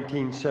from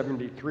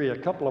 1973, a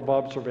couple of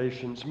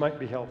observations might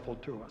be helpful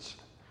to us.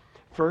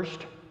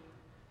 First,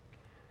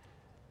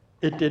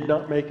 it did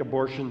not make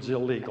abortions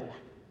illegal.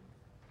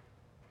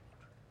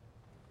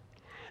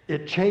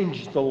 It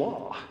changed the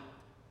law,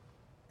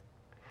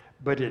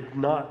 but it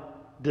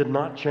did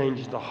not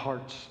change the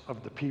hearts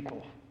of the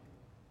people.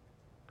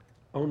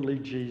 Only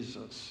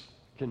Jesus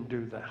can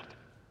do that.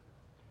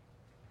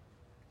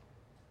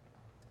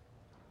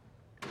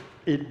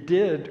 It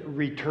did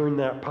return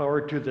that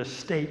power to the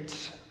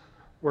states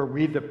where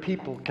we, the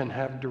people, can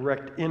have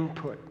direct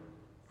input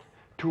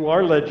to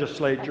our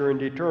legislature in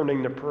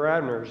determining the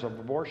parameters of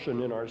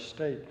abortion in our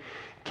state.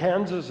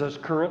 Kansas is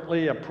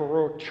currently a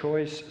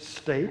pro-choice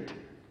state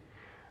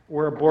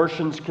where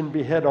abortions can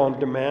be had on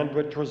demand,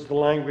 which was the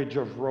language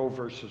of Roe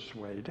versus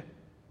Wade.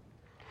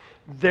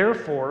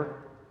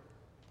 Therefore,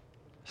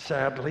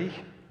 sadly,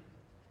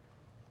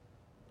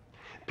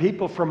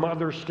 people from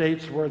other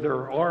states where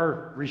there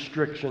are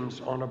restrictions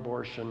on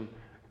abortion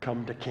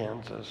come to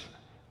Kansas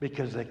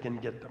because they can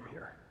get them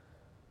here.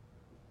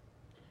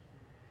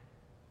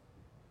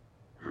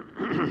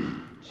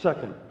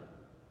 Second,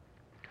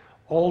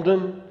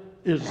 Alden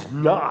is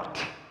not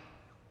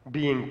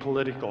being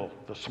political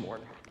this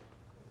morning.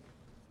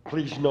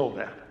 Please know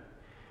that.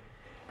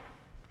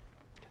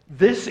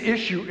 This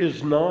issue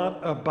is not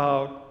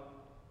about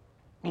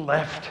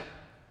left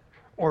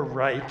or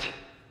right.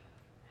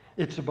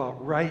 It's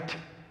about right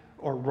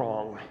or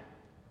wrong.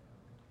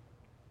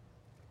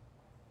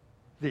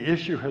 The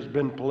issue has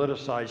been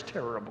politicized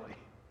terribly.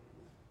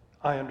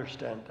 I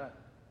understand that.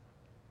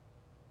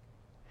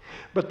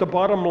 But the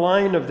bottom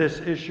line of this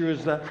issue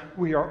is that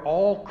we are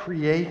all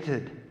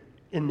created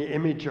in the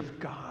image of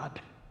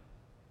God.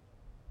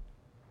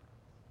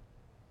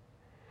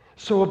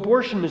 So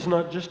abortion is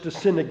not just a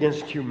sin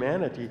against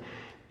humanity,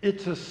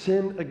 it's a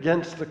sin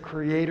against the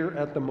Creator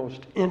at the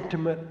most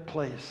intimate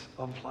place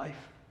of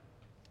life.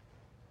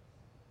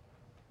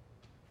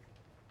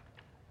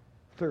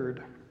 Third,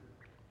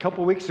 a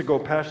couple weeks ago,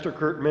 Pastor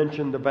Kurt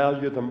mentioned the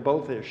value of them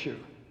both issue.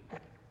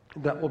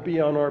 That will be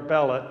on our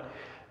ballot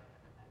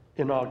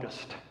in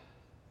August,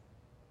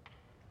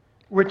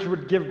 which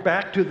would give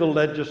back to the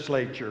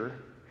legislature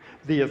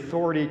the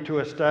authority to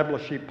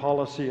establish a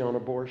policy on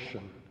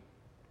abortion.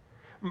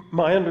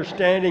 My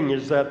understanding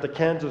is that the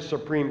Kansas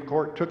Supreme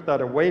Court took that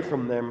away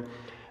from them,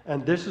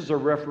 and this is a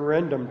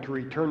referendum to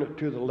return it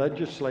to the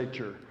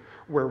legislature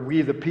where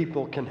we, the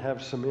people, can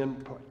have some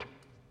input.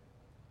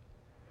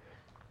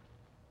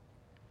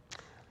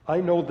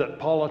 I know that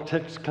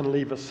politics can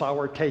leave a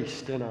sour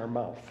taste in our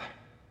mouth,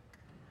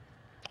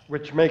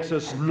 which makes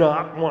us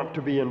not want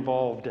to be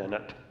involved in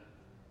it.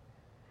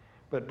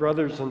 But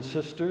brothers and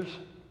sisters,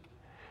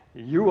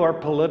 you are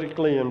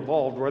politically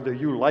involved whether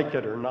you like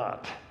it or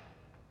not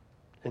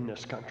in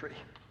this country,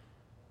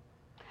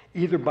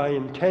 either by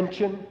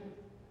intention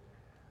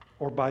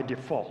or by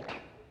default.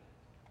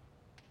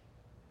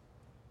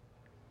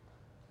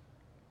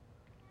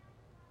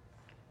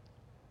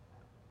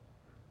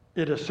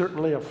 It is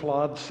certainly a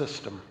flawed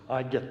system,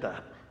 I get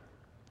that.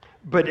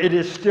 But it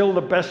is still the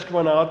best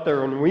one out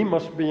there, and we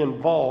must be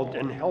involved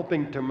in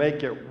helping to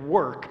make it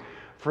work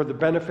for the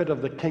benefit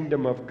of the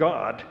kingdom of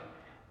God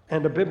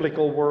and a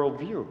biblical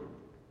worldview.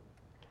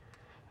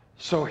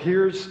 So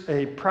here's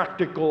a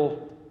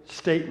practical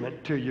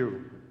statement to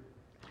you.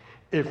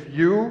 If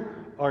you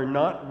are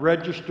not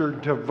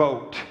registered to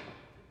vote,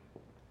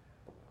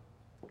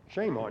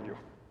 shame on you.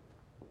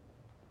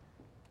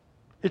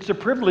 It's a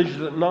privilege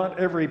that not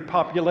every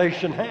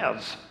population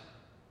has.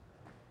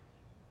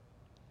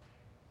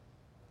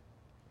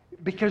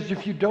 Because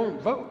if you don't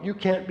vote, you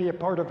can't be a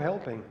part of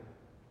helping.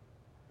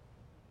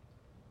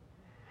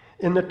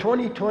 In the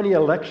 2020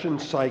 election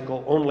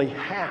cycle, only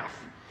half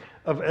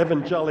of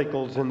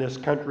evangelicals in this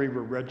country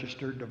were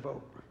registered to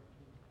vote.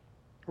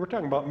 We're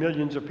talking about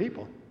millions of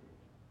people.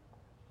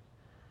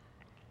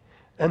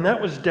 And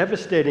that was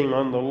devastating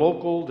on the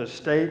local, the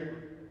state,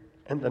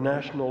 and the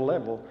national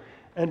level.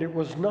 And it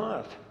was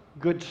not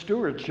good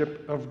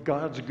stewardship of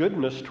God's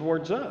goodness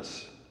towards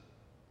us.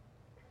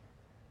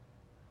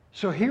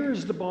 So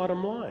here's the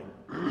bottom line.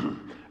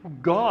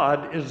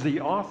 God is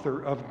the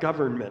author of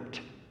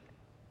government.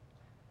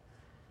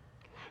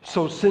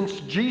 So since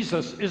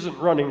Jesus isn't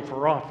running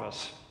for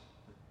office,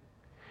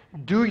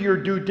 do your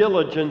due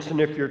diligence,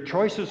 and if your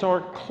choices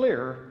aren't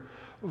clear,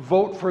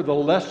 vote for the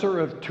lesser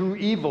of two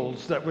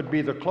evils that would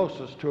be the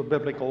closest to a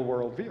biblical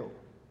worldview.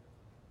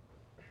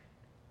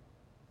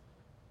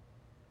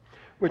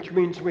 Which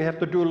means we have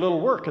to do a little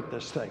work at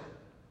this thing.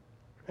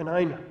 And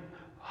I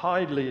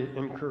highly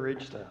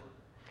encourage that.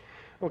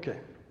 Okay,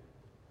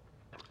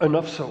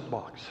 enough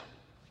soapbox.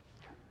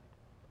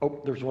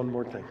 Oh, there's one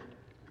more thing.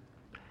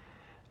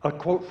 A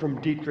quote from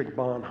Dietrich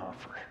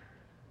Bonhoeffer,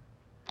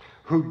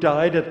 who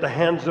died at the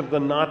hands of the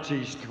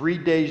Nazis 3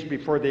 days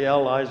before the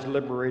Allies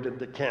liberated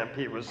the camp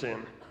he was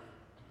in.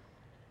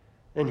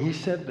 And he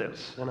said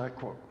this, and I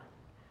quote,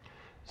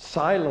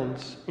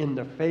 "Silence in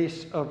the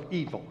face of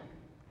evil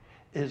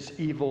is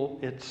evil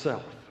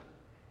itself,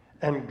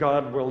 and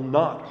God will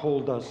not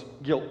hold us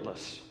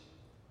guiltless.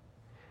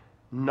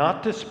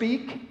 Not to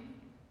speak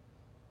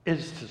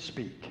is to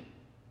speak,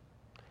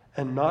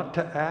 and not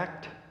to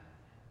act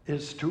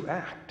is to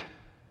act."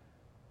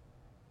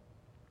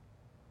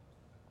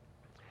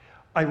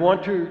 I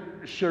want to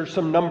share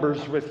some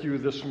numbers with you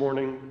this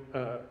morning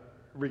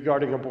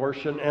regarding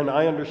abortion, and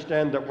I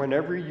understand that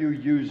whenever you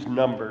use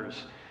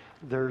numbers,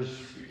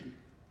 there's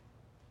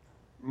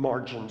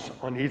margins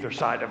on either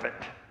side of it,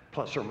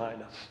 plus or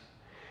minus.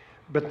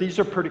 But these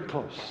are pretty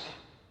close.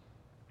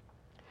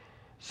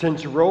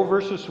 Since Roe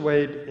versus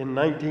Wade in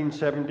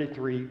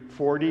 1973,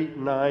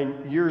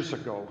 49 years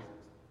ago,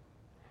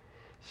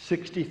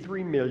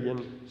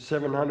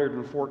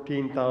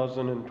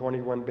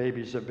 63,714,021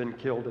 babies have been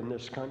killed in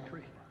this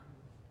country.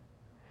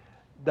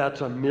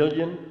 That's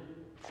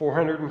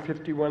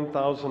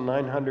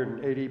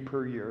 1,451,980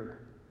 per year,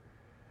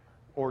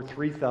 or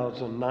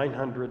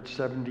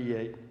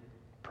 3,978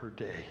 per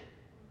day.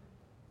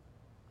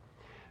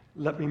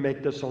 Let me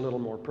make this a little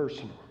more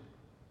personal.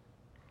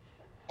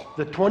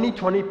 The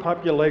 2020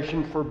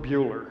 population for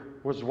Bueller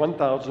was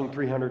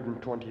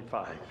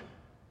 1,325.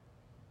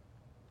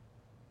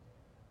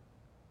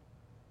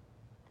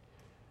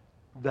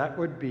 That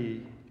would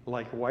be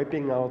like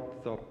wiping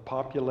out the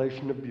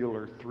population of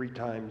Bueller 3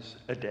 times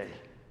a day.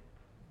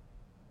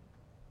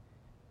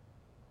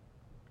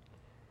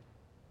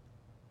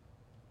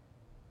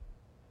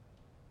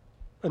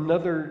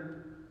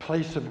 Another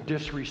place of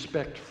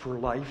disrespect for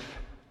life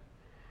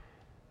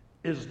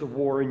is the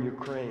war in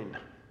Ukraine.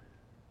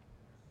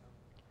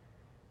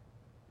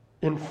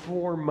 In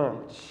 4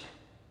 months,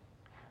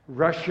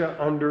 Russia,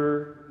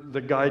 under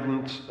the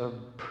guidance of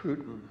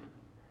Putin,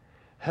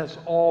 has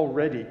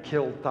already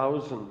killed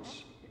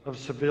thousands of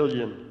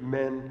civilian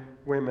men,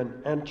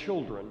 women, and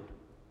children,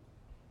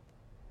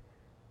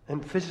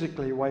 and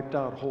physically wiped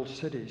out whole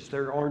cities.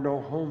 There are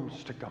no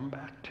homes to come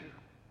back to.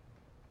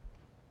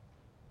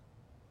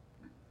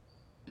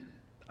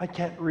 I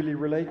can't really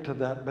relate to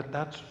that, but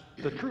that's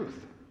the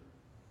truth.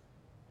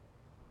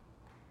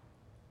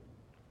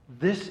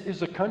 This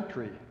is a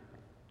country,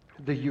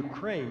 the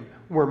Ukraine,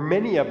 where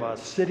many of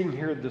us sitting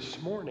here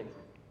this morning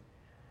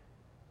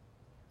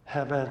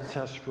have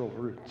ancestral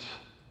roots.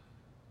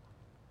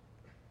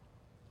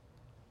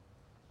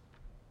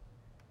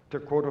 To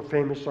quote a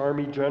famous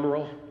army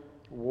general,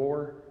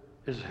 war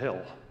is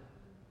hell.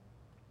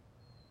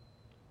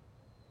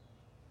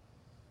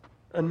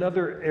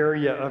 Another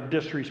area of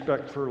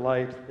disrespect for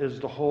life is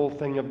the whole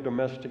thing of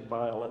domestic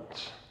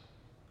violence.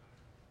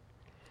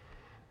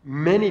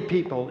 Many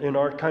people in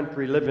our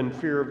country live in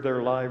fear of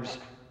their lives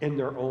in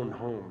their own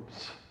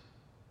homes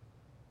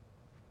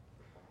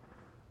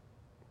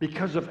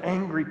because of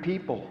angry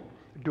people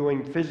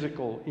doing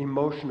physical,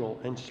 emotional,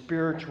 and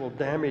spiritual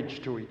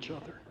damage to each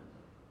other.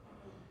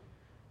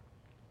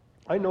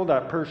 I know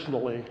that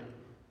personally,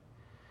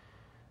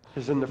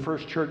 because in the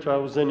first church I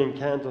was in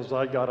Kansas,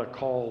 I got a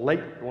call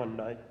late one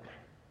night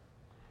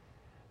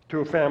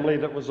to a family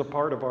that was a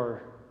part of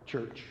our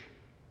church.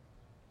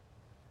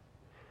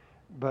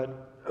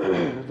 But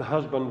the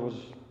husband was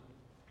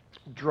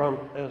drunk,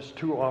 as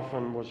too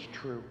often was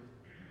true,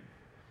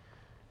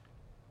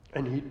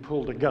 and he'd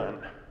pulled a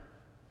gun.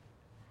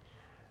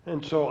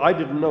 And so I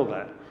didn't know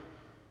that.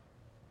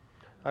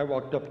 I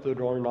walked up to the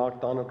door,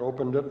 knocked on it,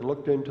 opened it, and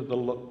looked into the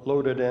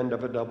loaded end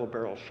of a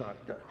double-barrel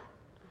shotgun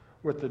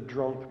with the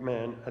drunk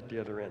man at the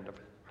other end of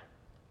it.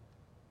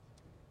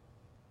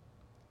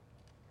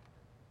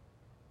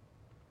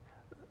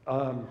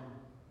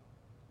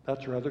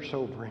 That's rather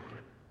sobering.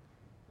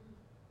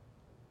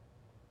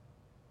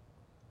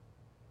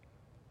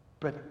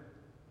 But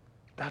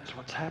that's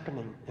what's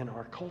happening in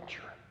our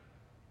culture.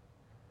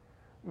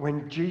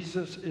 When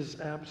Jesus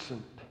is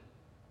absent,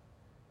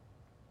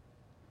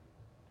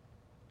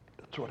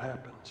 that's what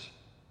happens.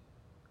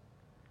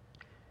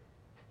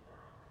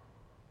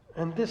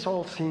 And this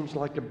all seems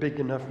like a big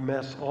enough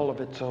mess all of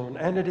its own,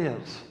 and it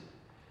is,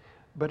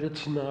 but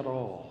it's not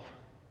all.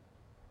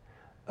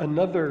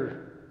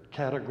 Another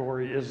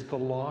category is the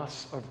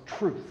loss of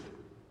truth.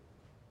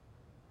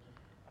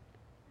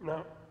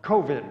 Now,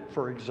 COVID,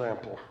 for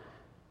example.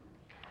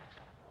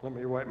 Let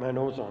me wipe my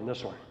nose on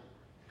this one.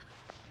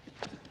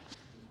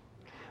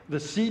 The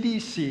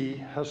CDC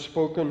has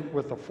spoken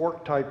with a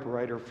fork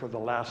typewriter for the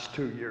last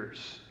 2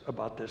 years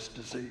about this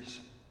disease.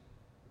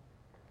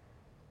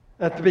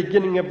 At the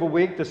beginning of the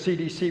week, the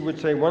CDC would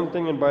say one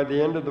thing, and by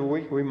the end of the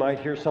week, we might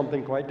hear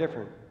something quite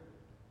different.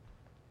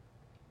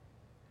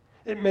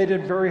 It made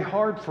it very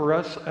hard for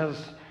us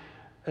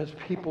as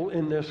people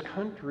in this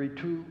country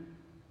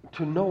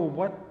to know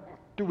what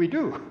do we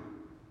do.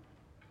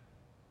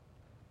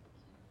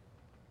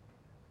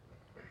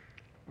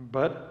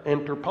 But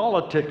enter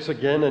politics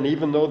again, and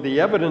even though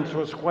the evidence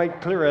was quite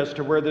clear as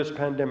to where this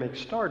pandemic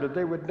started,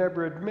 they would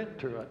never admit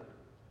to it.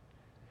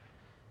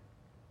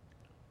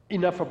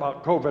 Enough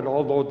about COVID,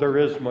 although there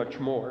is much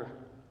more.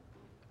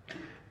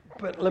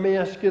 But let me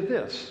ask you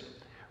this.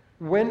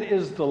 When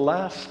is the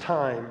last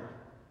time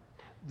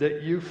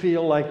that you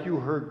feel like you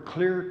heard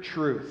clear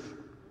truth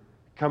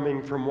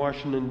coming from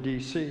Washington,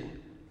 D.C.?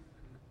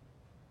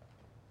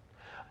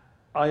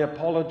 I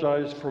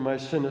apologize for my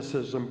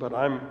cynicism, but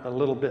I'm a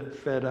little bit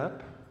fed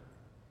up.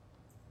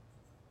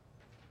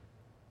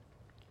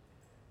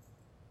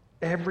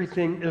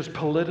 Everything is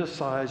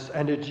politicized,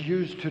 and it's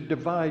used to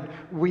divide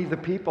we the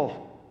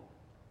people.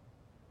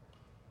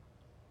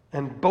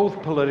 And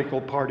both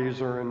political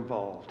parties are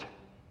involved.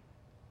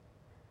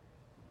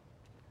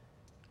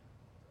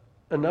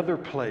 Another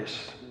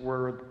place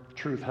where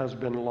truth has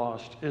been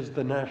lost is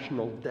the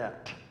national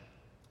debt.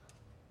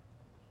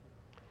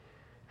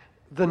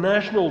 The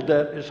national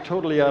debt is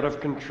totally out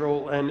of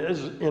control and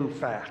is, in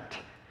fact,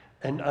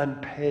 an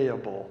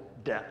unpayable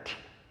debt.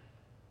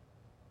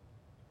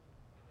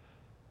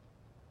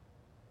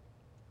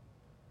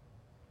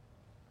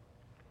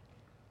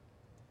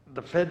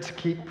 The feds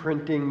keep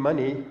printing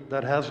money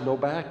that has no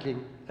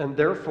backing, and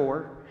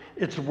therefore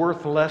it's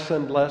worth less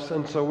and less,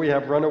 and so we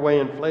have runaway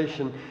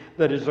inflation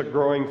that is a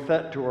growing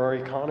threat to our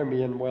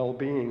economy and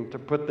well-being. To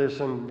put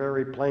this in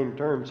very plain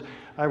terms,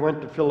 I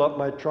went to fill up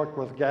my truck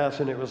with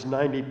gas and it was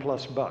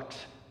 $90+.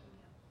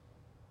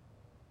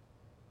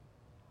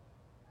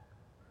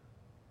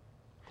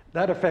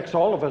 That affects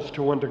all of us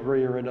to one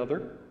degree or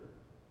another.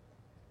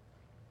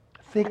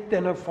 Think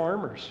then of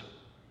farmers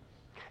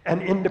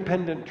and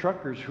independent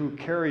truckers who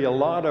carry a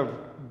lot of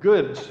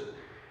goods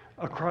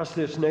across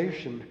this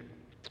nation,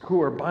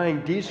 who are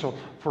buying diesel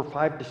for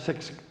 $5 to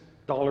 $6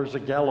 a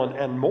gallon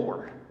and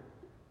more.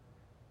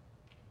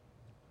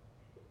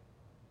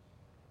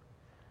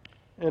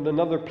 And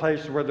another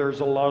place where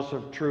there's a loss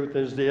of truth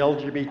is the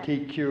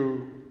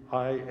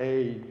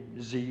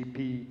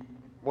LGBTQIAZP,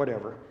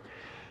 whatever.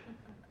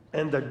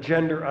 And the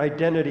gender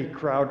identity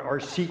crowd are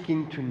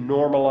seeking to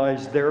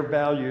normalize their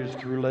values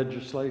through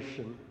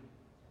legislation,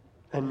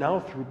 and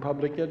now through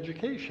public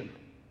education.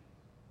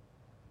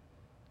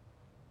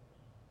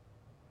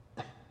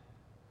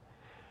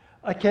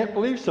 I can't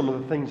believe some of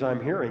the things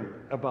I'm hearing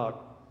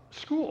about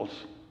schools.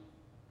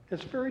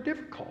 It's very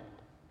difficult.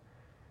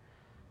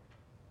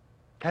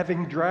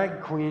 Having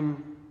drag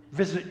queen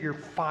visit your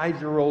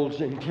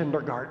 5-year-olds in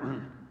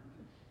kindergarten.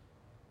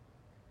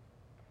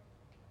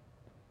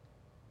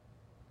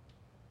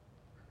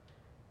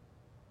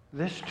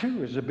 This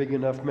too is a big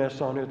enough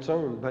mess on its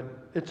own, but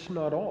it's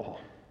not all.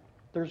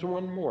 There's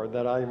one more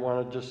that I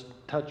want to just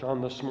touch on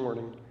this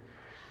morning,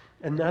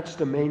 and that's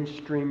the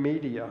mainstream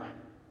media.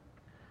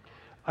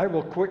 I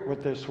will quit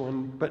with this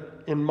one,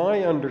 but in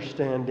my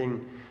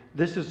understanding,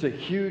 this is a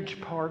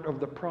huge part of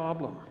the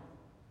problem.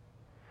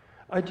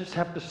 I just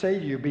have to say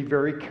to you, be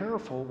very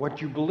careful what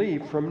you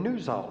believe from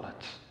news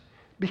outlets,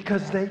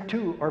 because they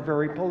too are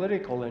very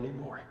political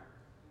anymore.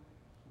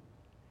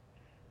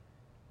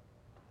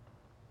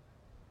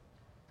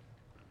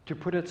 To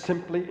put it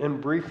simply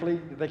and briefly,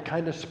 they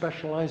kind of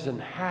specialize in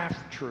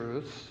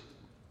half-truths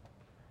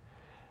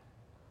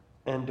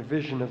and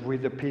division of we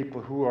the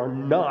people who are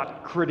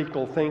not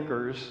critical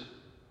thinkers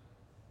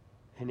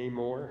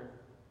anymore,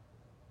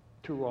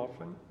 too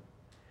often,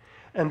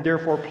 and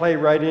therefore play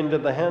right into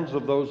the hands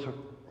of those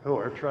who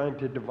are trying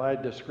to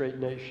divide this great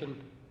nation.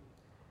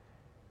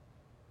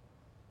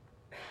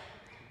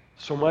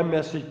 So my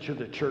message to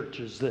the church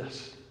is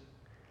this: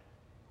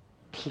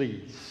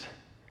 please,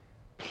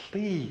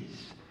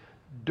 please,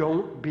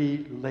 don't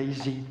be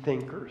lazy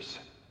thinkers.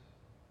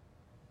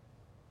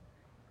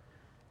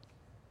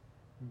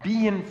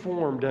 Be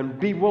informed and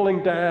be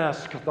willing to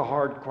ask the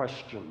hard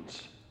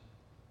questions.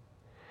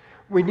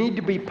 We need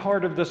to be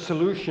part of the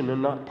solution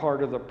and not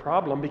part of the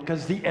problem,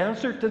 because the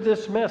answer to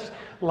this mess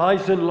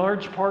lies in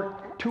large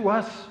part to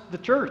us, the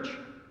church.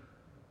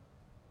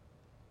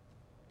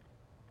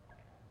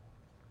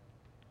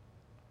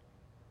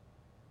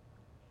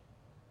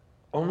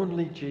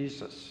 Only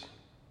Jesus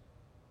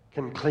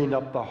can clean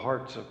up the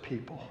hearts of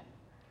people,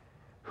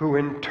 who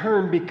in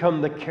turn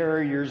become the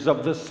carriers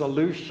of the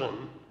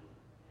solution,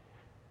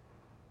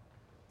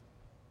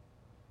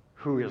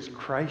 who is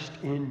Christ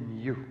in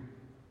you,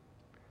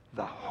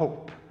 the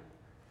hope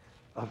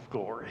of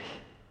glory.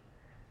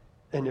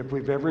 And if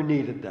we've ever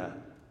needed that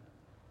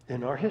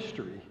in our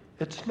history,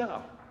 it's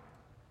now.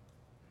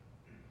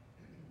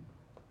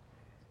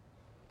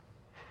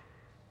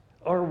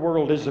 Our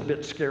world is a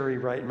bit scary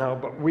right now,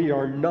 but we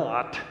are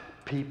not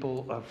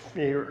people of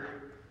fear.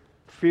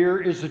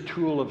 Fear is a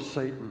tool of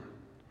Satan,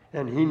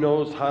 and he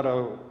knows how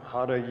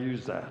to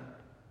use that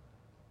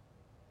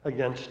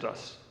against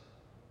us.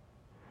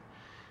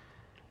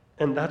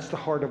 And that's the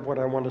heart of what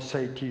I want to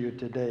say to you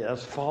today.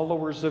 As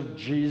followers of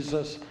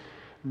Jesus,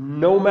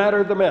 no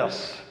matter the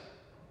mess,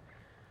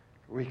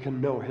 we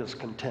can know his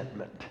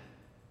contentment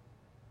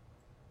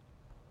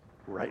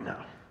right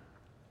now.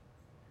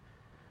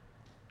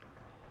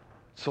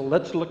 So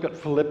let's look at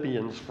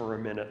Philippians for a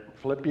minute.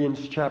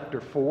 Philippians chapter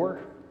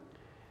 4,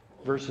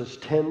 verses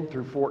 10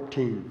 through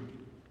 14.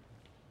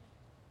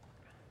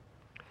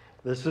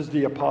 This is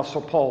the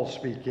Apostle Paul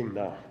speaking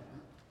now,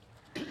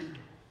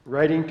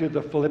 writing to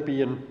the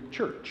Philippian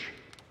church,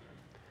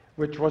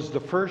 which was the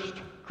first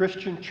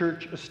Christian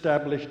church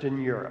established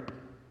in Europe.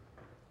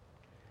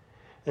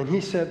 And he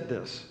said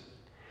this,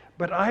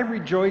 "But I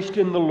rejoiced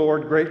in the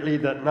Lord greatly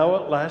that now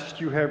at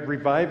last you have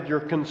revived your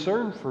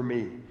concern for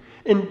me.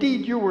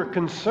 Indeed, you were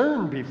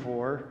concerned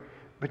before,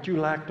 but you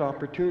lacked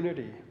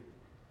opportunity.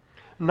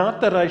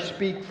 Not that I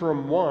speak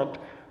from want,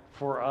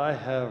 for I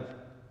have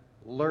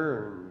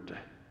learned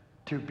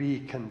to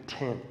be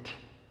content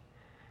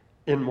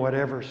in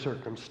whatever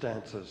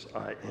circumstances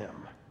I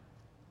am.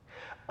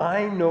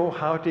 I know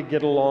how to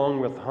get along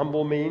with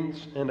humble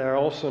means, and I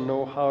also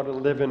know how to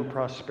live in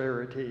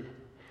prosperity.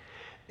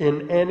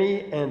 In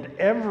any and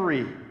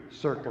every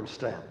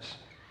circumstance,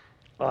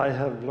 I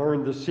have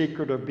learned the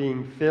secret of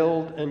being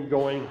filled and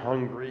going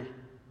hungry,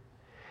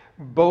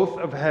 both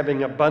of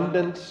having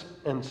abundance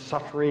and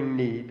suffering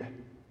need.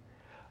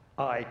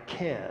 I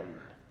can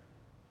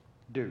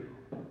do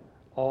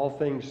all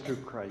things through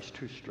Christ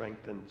who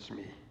strengthens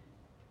me.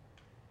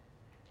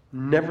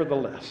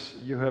 Nevertheless,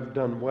 you have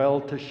done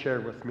well to share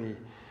with me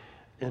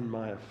in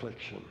my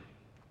affliction."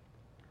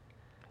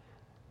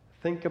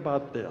 Think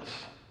about this.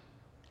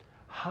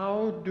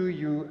 How do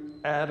you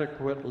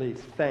adequately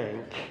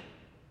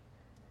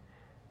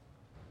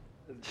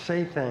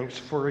say thanks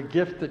for a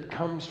gift that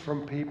comes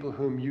from people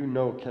whom you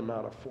know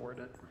cannot afford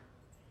it?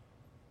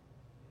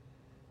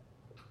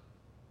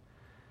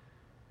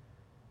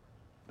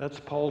 That's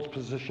Paul's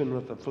position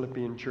with the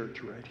Philippian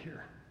church right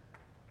here.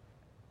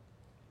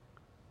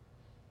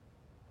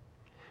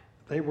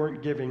 They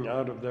weren't giving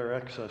out of their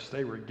excess,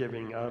 they were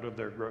giving out of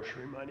their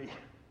grocery money.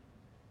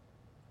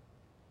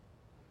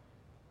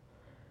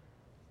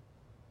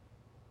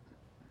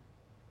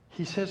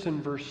 He says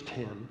in verse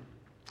 10,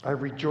 "I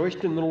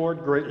rejoiced in the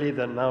Lord greatly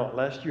that now at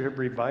last you have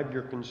revived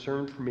your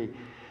concern for me.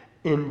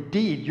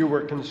 Indeed, you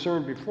were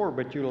concerned before,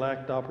 but you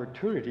lacked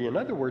opportunity." In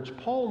other words,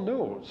 Paul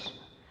knows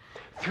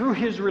through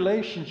his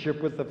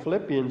relationship with the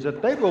Philippians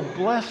that they will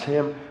bless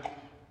him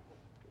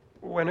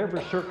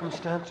whenever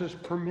circumstances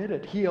permit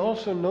it. He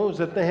also knows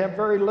that they have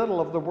very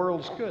little of the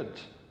world's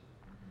goods.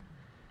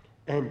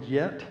 And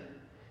yet,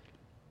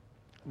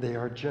 they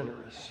are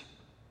generous.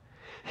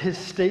 His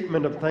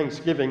statement of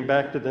thanksgiving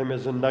back to them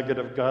is a nugget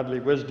of godly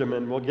wisdom,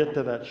 and we'll get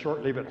to that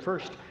shortly. But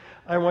first,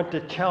 I want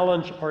to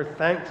challenge our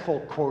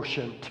thankful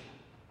quotient,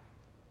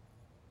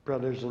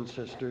 brothers and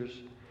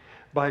sisters,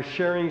 by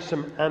sharing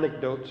some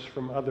anecdotes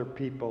from other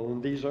people,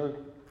 and these are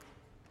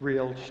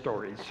real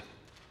stories.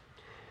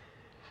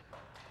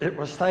 It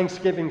was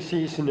Thanksgiving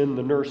season in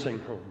the nursing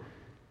home.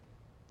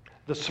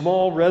 The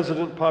small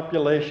resident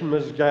population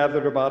was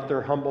gathered about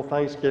their humble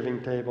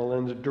Thanksgiving table,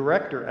 and the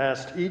director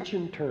asked each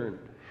in turn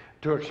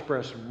to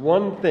express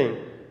one thing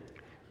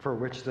for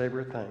which they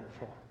were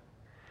thankful.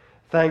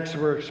 Thanks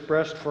were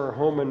expressed for a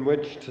home in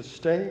which to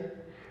stay,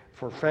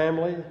 for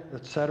family,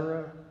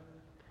 etc.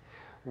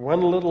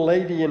 One little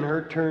lady in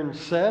her turn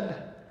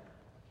said,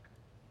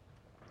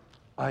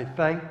 "I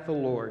thank the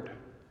Lord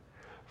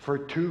for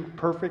two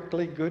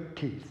perfectly good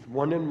teeth,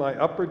 one in my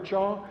upper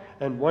jaw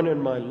and one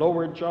in my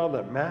lower jaw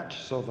that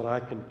match so that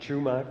I can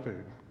chew my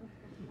food."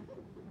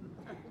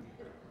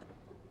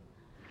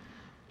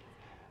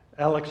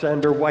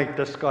 Alexander White,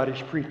 the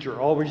Scottish preacher,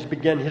 always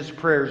began his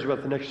prayers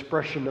with an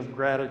expression of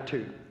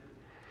gratitude.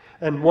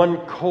 And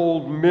one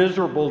cold,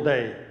 miserable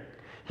day,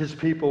 his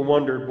people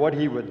wondered what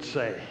he would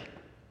say.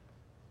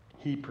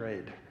 He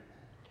prayed,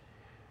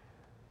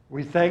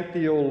 "We thank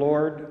thee, O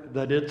Lord,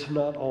 that it's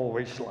not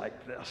always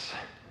like this."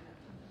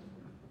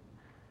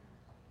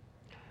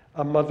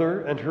 A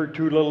mother and her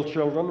two little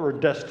children were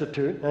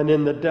destitute, and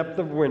in the depth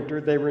of winter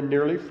they were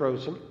nearly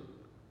frozen.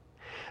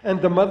 And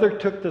the mother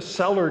took the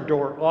cellar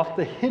door off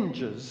the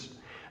hinges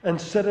and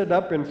set it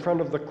up in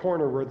front of the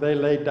corner where they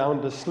lay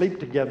down to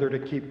sleep together to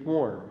keep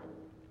warm,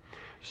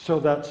 so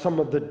that some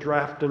of the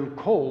draught and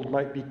cold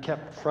might be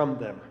kept from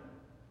them.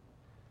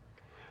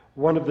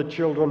 One of the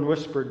children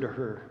whispered to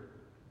her,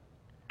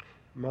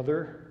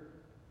 "Mother,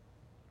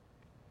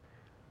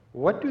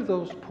 what do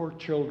those poor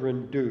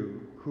children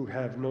do who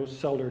have no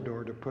cellar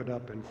door to put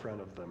up in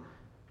front of them?"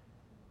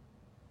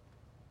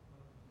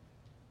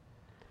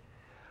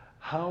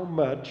 How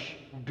much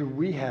do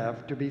we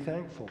have to be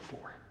thankful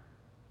for?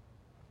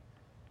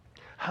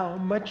 How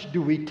much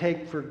do we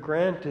take for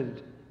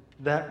granted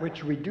that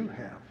which we do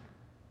have?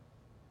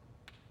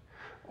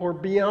 Or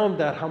beyond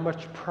that, how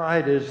much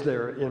pride is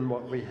there in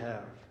what we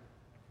have?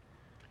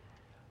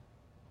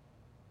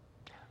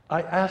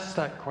 I ask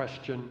that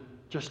question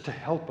just to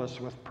help us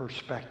with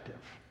perspective.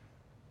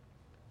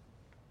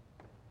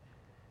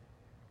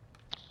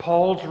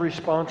 Paul's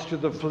response to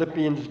the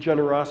Philippians'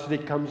 generosity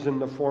comes in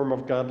the form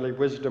of godly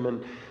wisdom.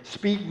 And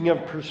speaking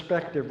of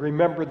perspective,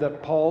 remember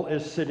that Paul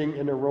is sitting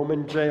in a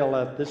Roman jail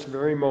at this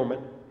very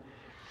moment,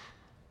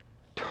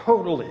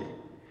 totally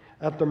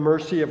at the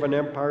mercy of an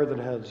empire that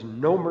has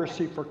no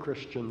mercy for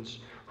Christians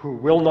who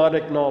will not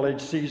acknowledge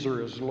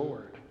Caesar as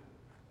Lord.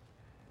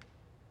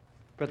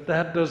 But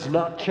that does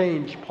not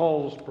change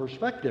Paul's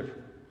perspective.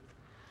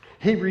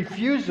 He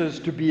refuses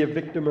to be a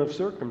victim of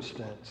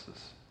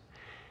circumstances.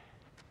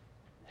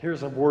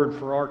 Here's a word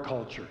for our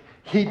culture.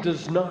 He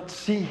does not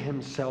see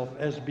himself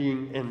as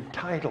being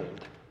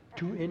entitled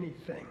to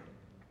anything.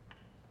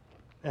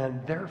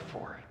 And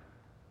therefore,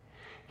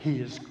 he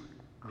is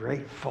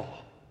grateful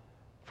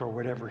for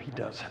whatever he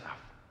does have.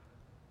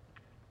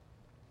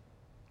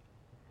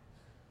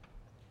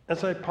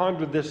 As I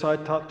pondered this, I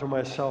thought to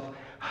myself,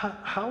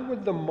 how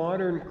would the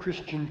modern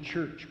Christian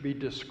church be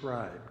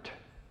described?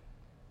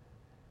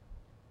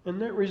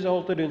 And that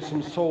resulted in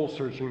some soul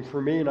searching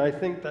for me, and I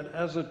think that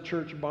as a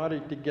church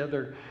body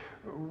together,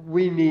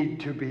 we need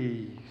to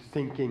be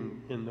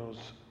thinking in those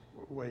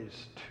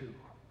ways too.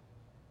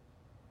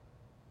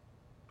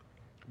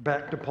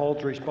 Back to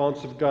Paul's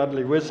response of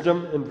godly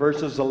wisdom in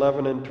verses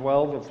 11 and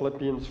 12 of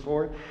Philippians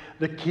 4.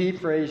 The key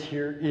phrase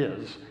here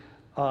is,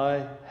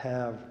 I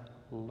have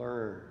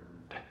learned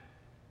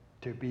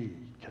to be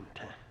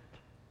content.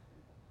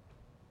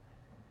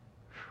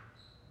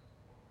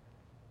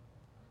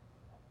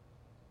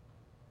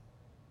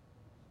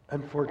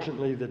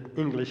 Unfortunately, the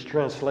English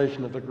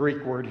translation of the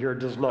Greek word here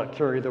does not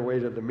carry the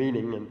weight of the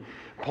meaning, and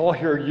Paul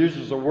here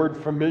uses a word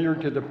familiar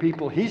to the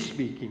people he's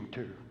speaking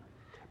to,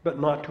 but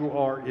not to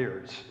our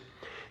ears.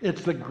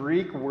 It's the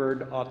Greek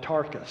word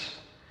autarkos.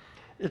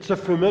 It's a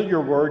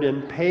familiar word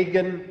in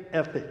pagan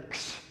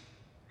ethics,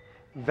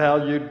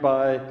 valued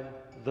by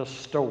the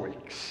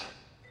Stoics,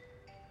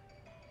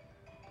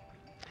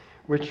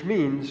 which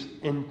means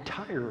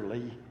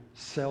entirely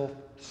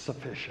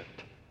self-sufficient.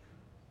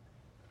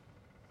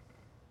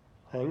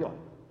 Hang on.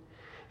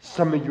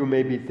 Some of you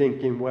may be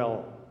thinking,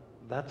 well,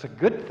 that's a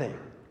good thing,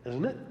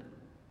 isn't it?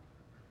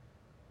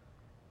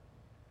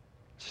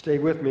 Stay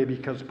with me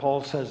because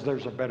Paul says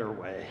there's a better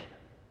way.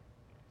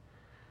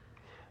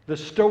 The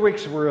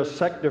Stoics were a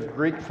sect of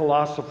Greek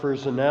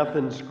philosophers in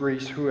Athens,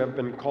 Greece, who have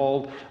been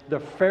called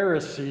the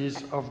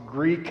Pharisees of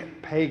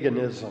Greek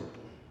paganism.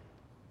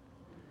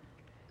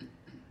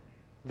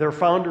 Their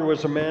founder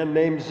was a man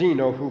named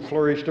Zeno who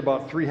flourished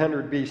about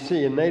 300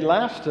 BC, and they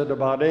lasted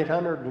about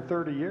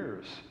 830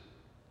 years.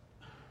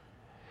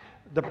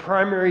 The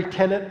primary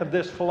tenet of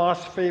this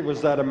philosophy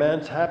was that a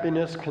man's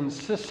happiness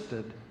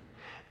consisted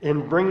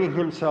in bringing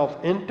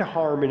himself into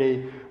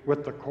harmony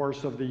with the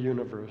course of the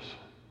universe.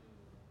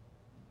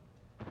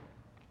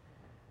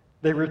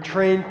 They were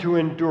trained to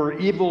endure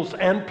evils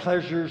and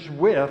pleasures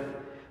with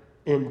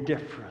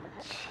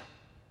indifference,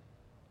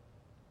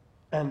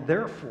 and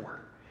therefore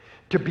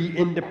to be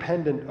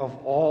independent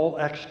of all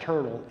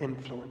external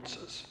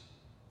influences.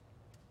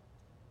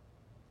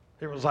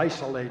 It was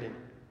isolating.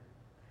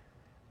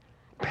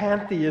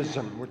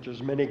 Pantheism, which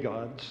is many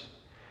gods,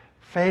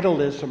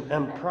 fatalism,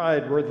 and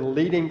pride were the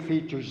leading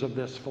features of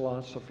this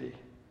philosophy,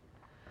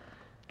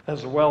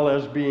 as well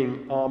as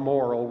being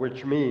amoral,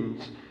 which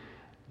means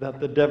that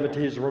the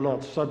devotees were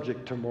not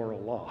subject to moral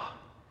law.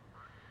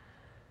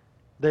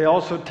 They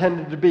also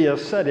tended to be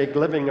ascetic,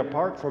 living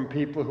apart from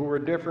people who were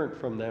different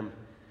from them.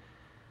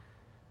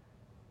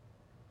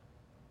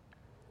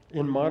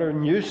 In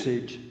modern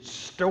usage,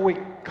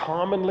 Stoic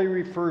commonly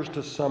refers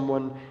to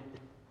someone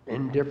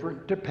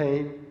indifferent to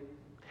pain,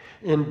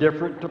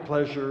 indifferent to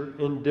pleasure,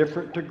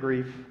 indifferent to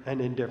grief, and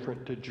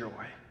indifferent to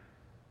joy.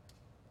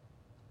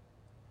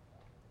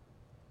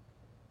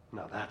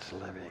 Now that's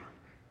living.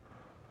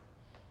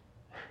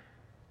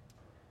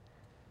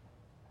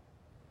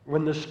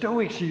 When the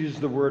Stoics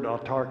used the word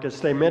autarkos,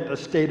 they meant a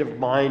state of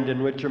mind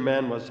in which a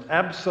man was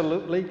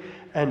absolutely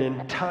and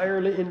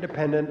entirely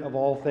independent of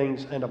all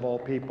things and of all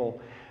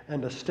people,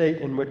 and a state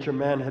in which a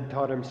man had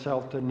taught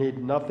himself to need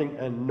nothing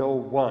and no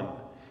one,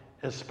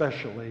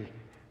 especially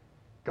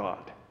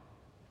God.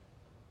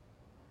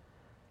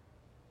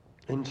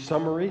 In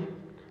summary,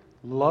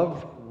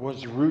 love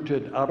was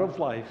rooted out of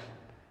life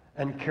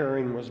and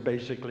caring was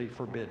basically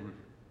forbidden.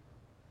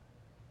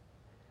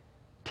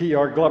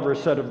 T.R. Glover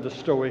said of the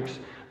Stoics,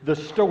 the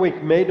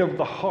Stoic made of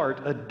the heart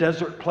a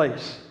desert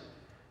place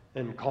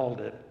and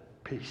called it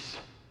peace.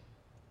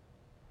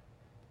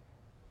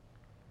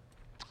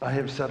 I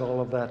have said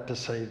all of that to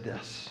say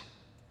this.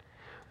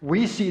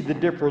 We see the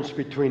difference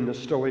between the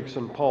Stoics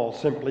and Paul.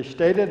 Simply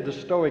stated, the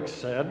Stoics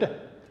said,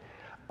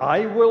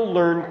 I will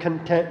learn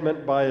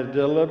contentment by a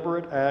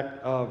deliberate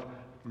act of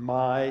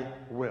my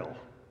will.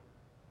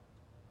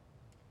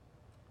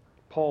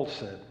 Paul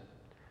said,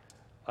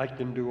 I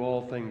can do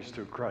all things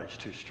through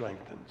Christ who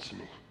strengthens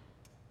me.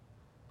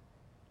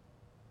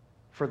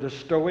 For the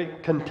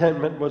Stoic,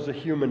 contentment was a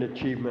human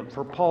achievement.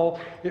 For Paul,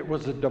 it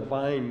was a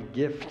divine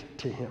gift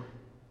to him.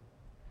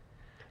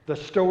 The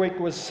Stoic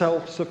was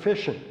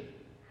self-sufficient,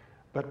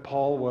 but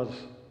Paul was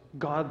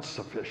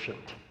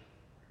God-sufficient.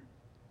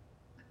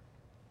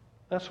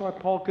 That's why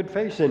Paul could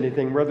face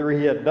anything, whether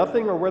he had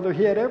nothing or whether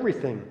he had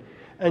everything.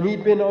 And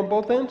he'd been on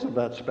both ends of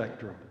that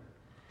spectrum.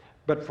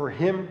 But for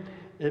him,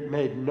 it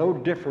made no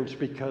difference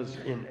because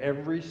in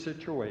every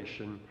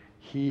situation,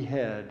 he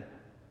had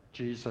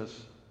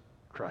Jesus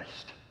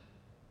Christ.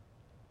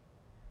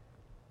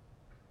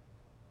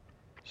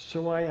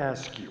 So I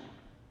ask you,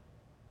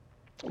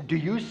 do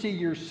you see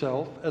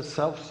yourself as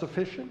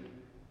self-sufficient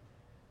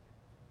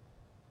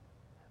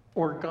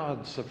or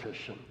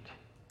God-sufficient?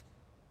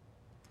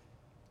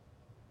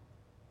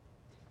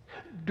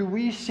 Do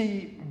we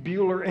see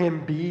Bueller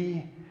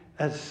MB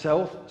as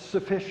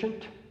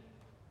self-sufficient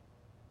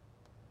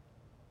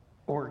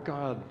or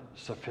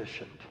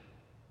God-sufficient?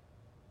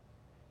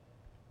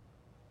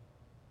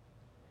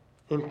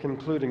 In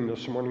concluding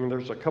this morning,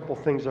 there's a couple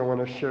things I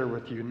want to share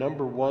with you.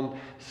 Number one,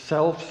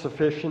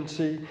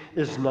 self-sufficiency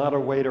is not a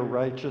way to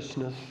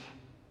righteousness.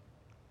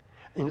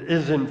 It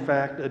is, in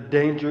fact, a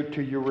danger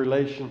to your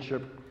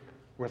relationship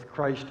with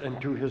Christ and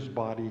to his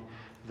body,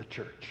 the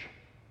church.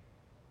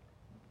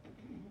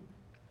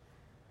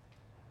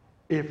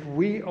 If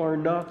we are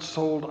not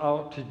sold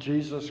out to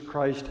Jesus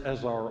Christ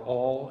as our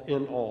all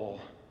in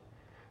all,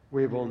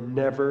 we will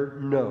never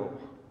know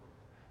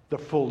the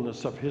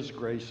fullness of his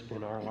grace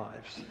in our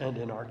lives and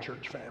in our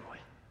church family.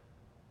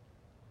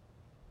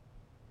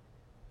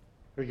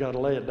 We got to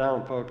lay it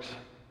down, folks.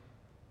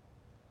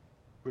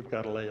 We've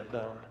got to lay it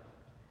down.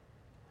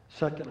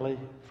 Secondly,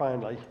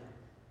 finally,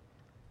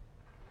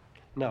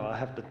 now I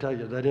have to tell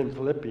you that in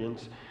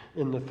Philippians,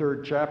 in the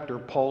 3rd chapter,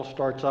 Paul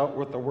starts out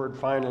with the word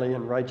finally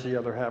and writes the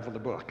other half of the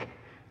book.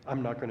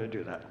 I'm not going to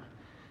do that.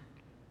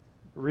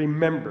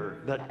 Remember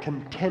that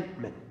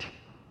contentment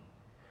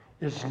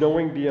is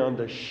knowing beyond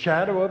a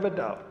shadow of a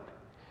doubt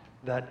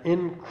that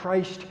in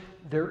Christ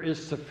there is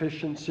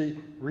sufficiency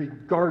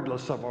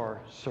regardless of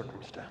our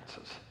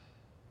circumstances.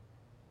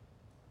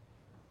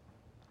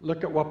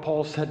 Look at what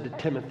Paul said to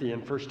Timothy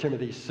in 1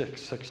 Timothy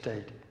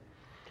 6:6-8.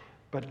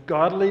 But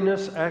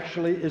godliness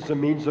actually is a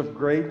means of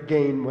great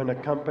gain when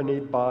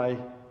accompanied by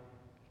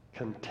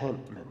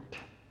contentment.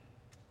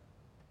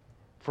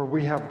 For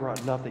we have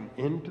brought nothing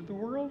into the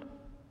world,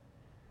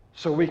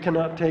 so we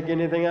cannot take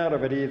anything out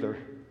of it either.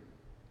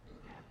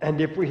 And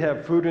if we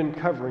have food and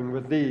covering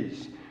with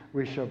these,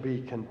 we shall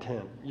be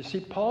content. You see,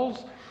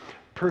 Paul's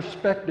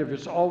perspective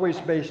is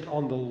always based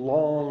on the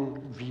long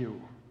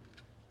view.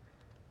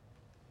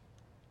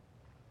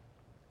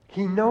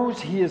 He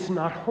knows he is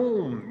not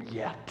home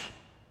yet.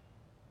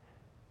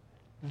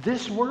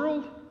 This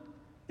world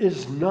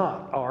is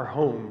not our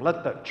home.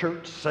 Let the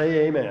church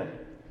say amen.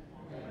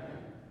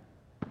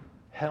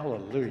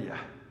 Hallelujah.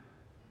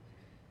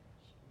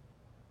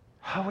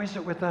 How is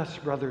it with us,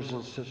 brothers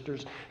and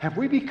sisters? Have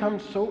we become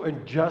so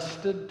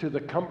adjusted to the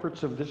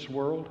comforts of this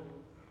world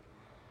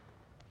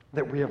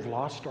that we have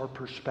lost our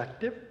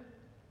perspective?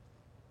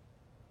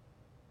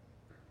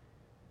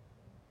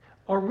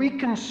 Are we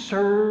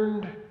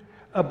concerned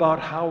about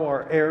how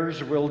our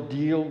heirs will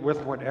deal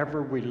with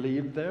whatever we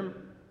leave them?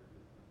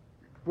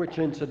 Which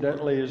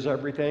incidentally is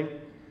everything.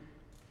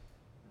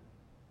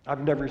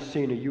 I've never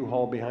seen a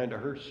U-Haul behind a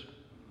hearse.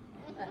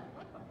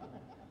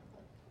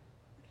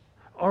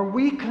 Are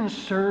we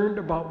concerned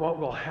about what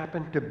will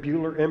happen to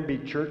Bueller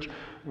MB Church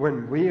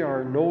when we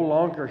are no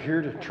longer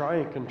here to try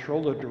and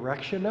control the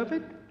direction of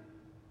it?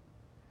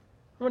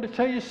 I want to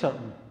tell you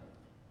something.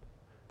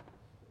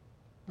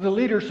 The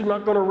leaders are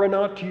not going to run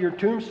out to your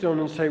tombstone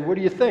and say, "What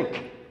do you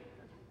think?"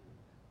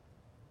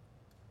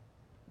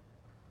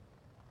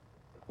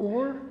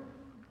 Or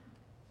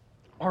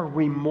are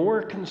we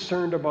more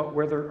concerned about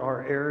whether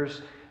our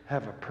heirs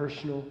have a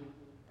personal,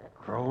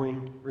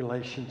 growing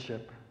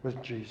relationship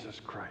with Jesus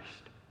Christ?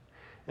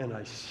 And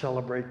I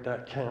celebrate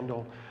that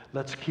candle.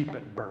 Let's keep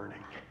it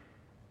burning.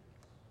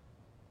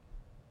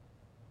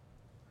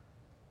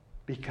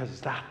 Because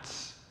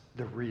that's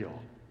the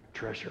real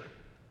treasure.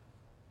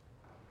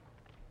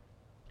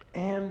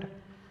 And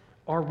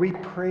are we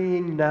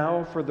praying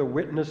now for the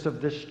witness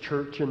of this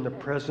church in the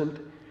present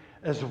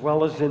as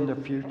well as in the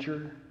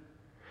future,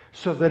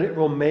 so that it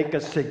will make a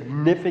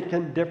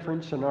significant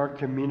difference in our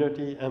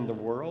community and the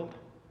world?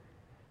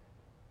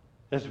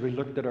 As we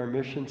looked at our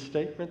mission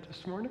statement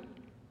this morning,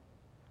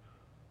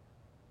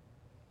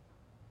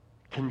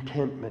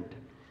 contentment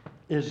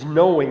is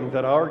knowing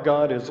that our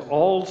God is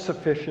all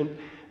sufficient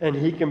and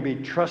he can be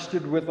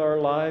trusted with our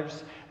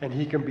lives and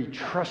he can be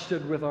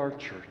trusted with our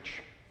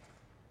church,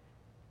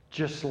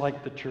 just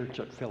like the church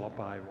at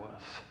Philippi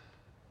was.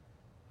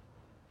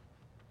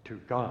 To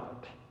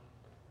God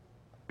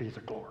be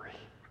the glory.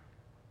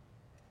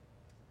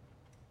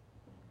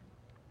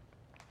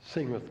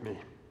 Sing with me.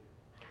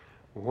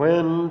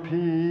 When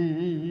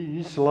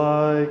peace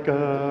like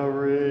a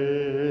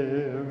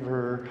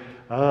river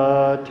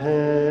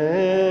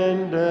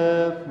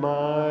attendeth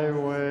my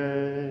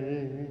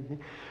way,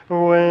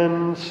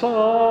 when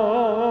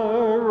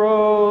sorrow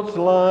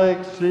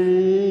like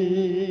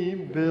sea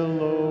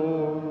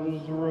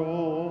billows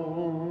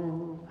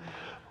roll.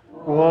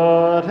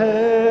 Whatever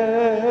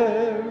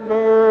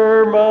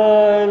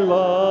my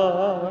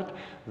lot,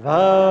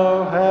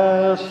 thou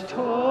hast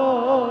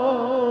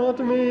taught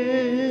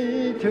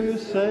me to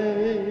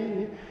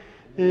say,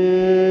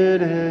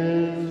 it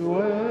is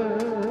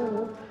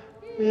well,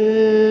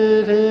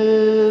 it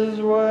is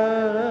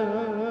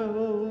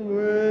well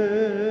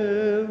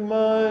with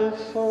my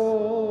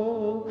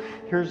soul.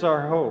 Here's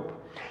our hope.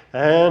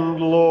 And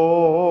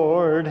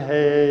Lord,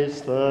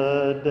 haste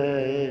the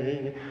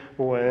day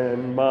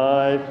when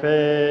my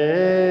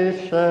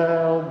face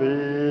shall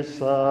be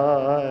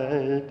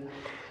sight.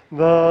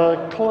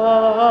 The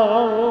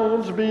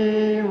clouds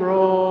be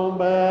rolled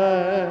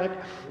back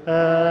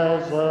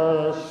as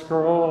a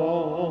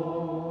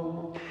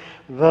scroll.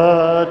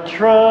 The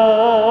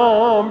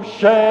trump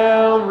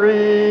shall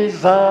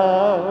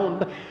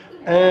resound,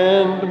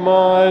 and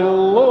my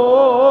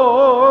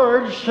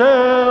Lord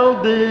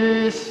shall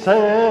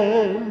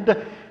descend.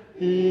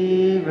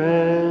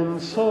 Even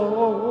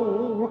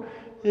so,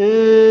 it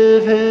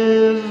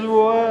is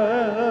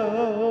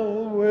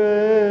well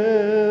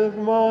with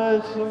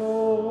my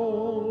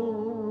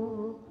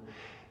soul.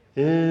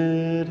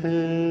 It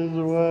is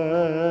well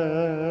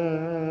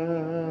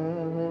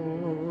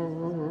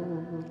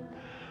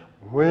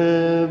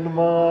with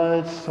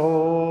my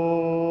soul.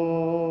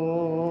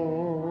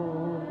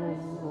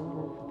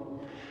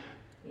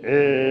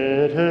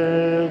 It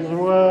is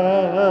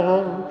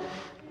well,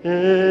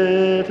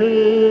 it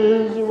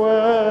is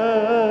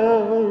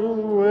well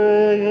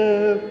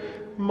with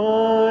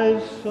my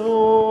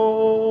soul.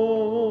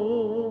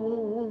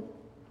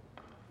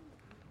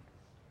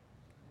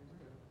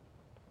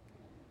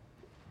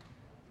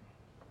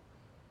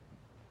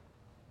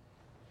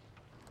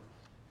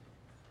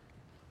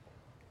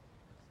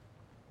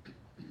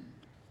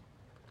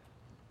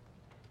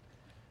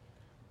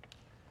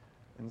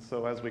 And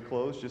so as we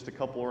close, just a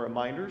couple of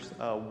reminders.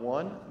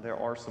 One, there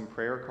are some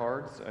prayer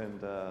cards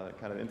and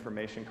kind of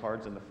information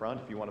cards in the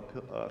front. If you want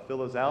to fill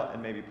those out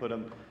and maybe put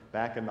them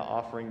back in the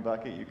offering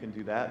bucket, you can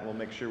do that, and we'll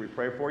make sure we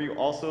pray for you.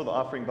 Also, the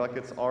offering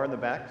buckets are in the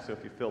back, so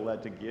if you feel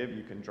led to give,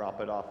 you can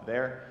drop it off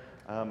there.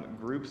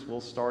 Groups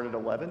will start at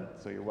 11,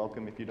 so you're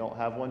welcome if you don't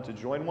have one to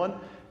join one.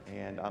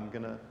 And I'm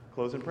going to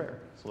close in prayer.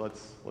 So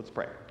let's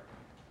pray.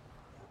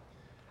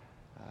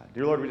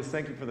 Dear Lord, we just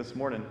thank you for this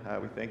morning.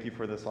 We thank you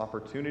for this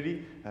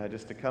opportunity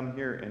just to come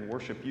here and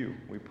worship you.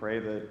 We pray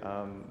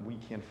that we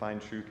can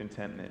find true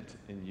contentment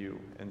in you.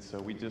 And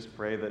so we just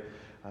pray that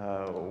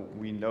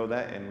we know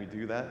that and we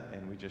do that,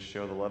 and we just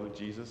show the love of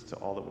Jesus to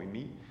all that we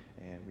meet.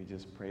 And we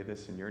just pray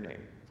this in your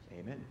name.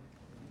 Amen.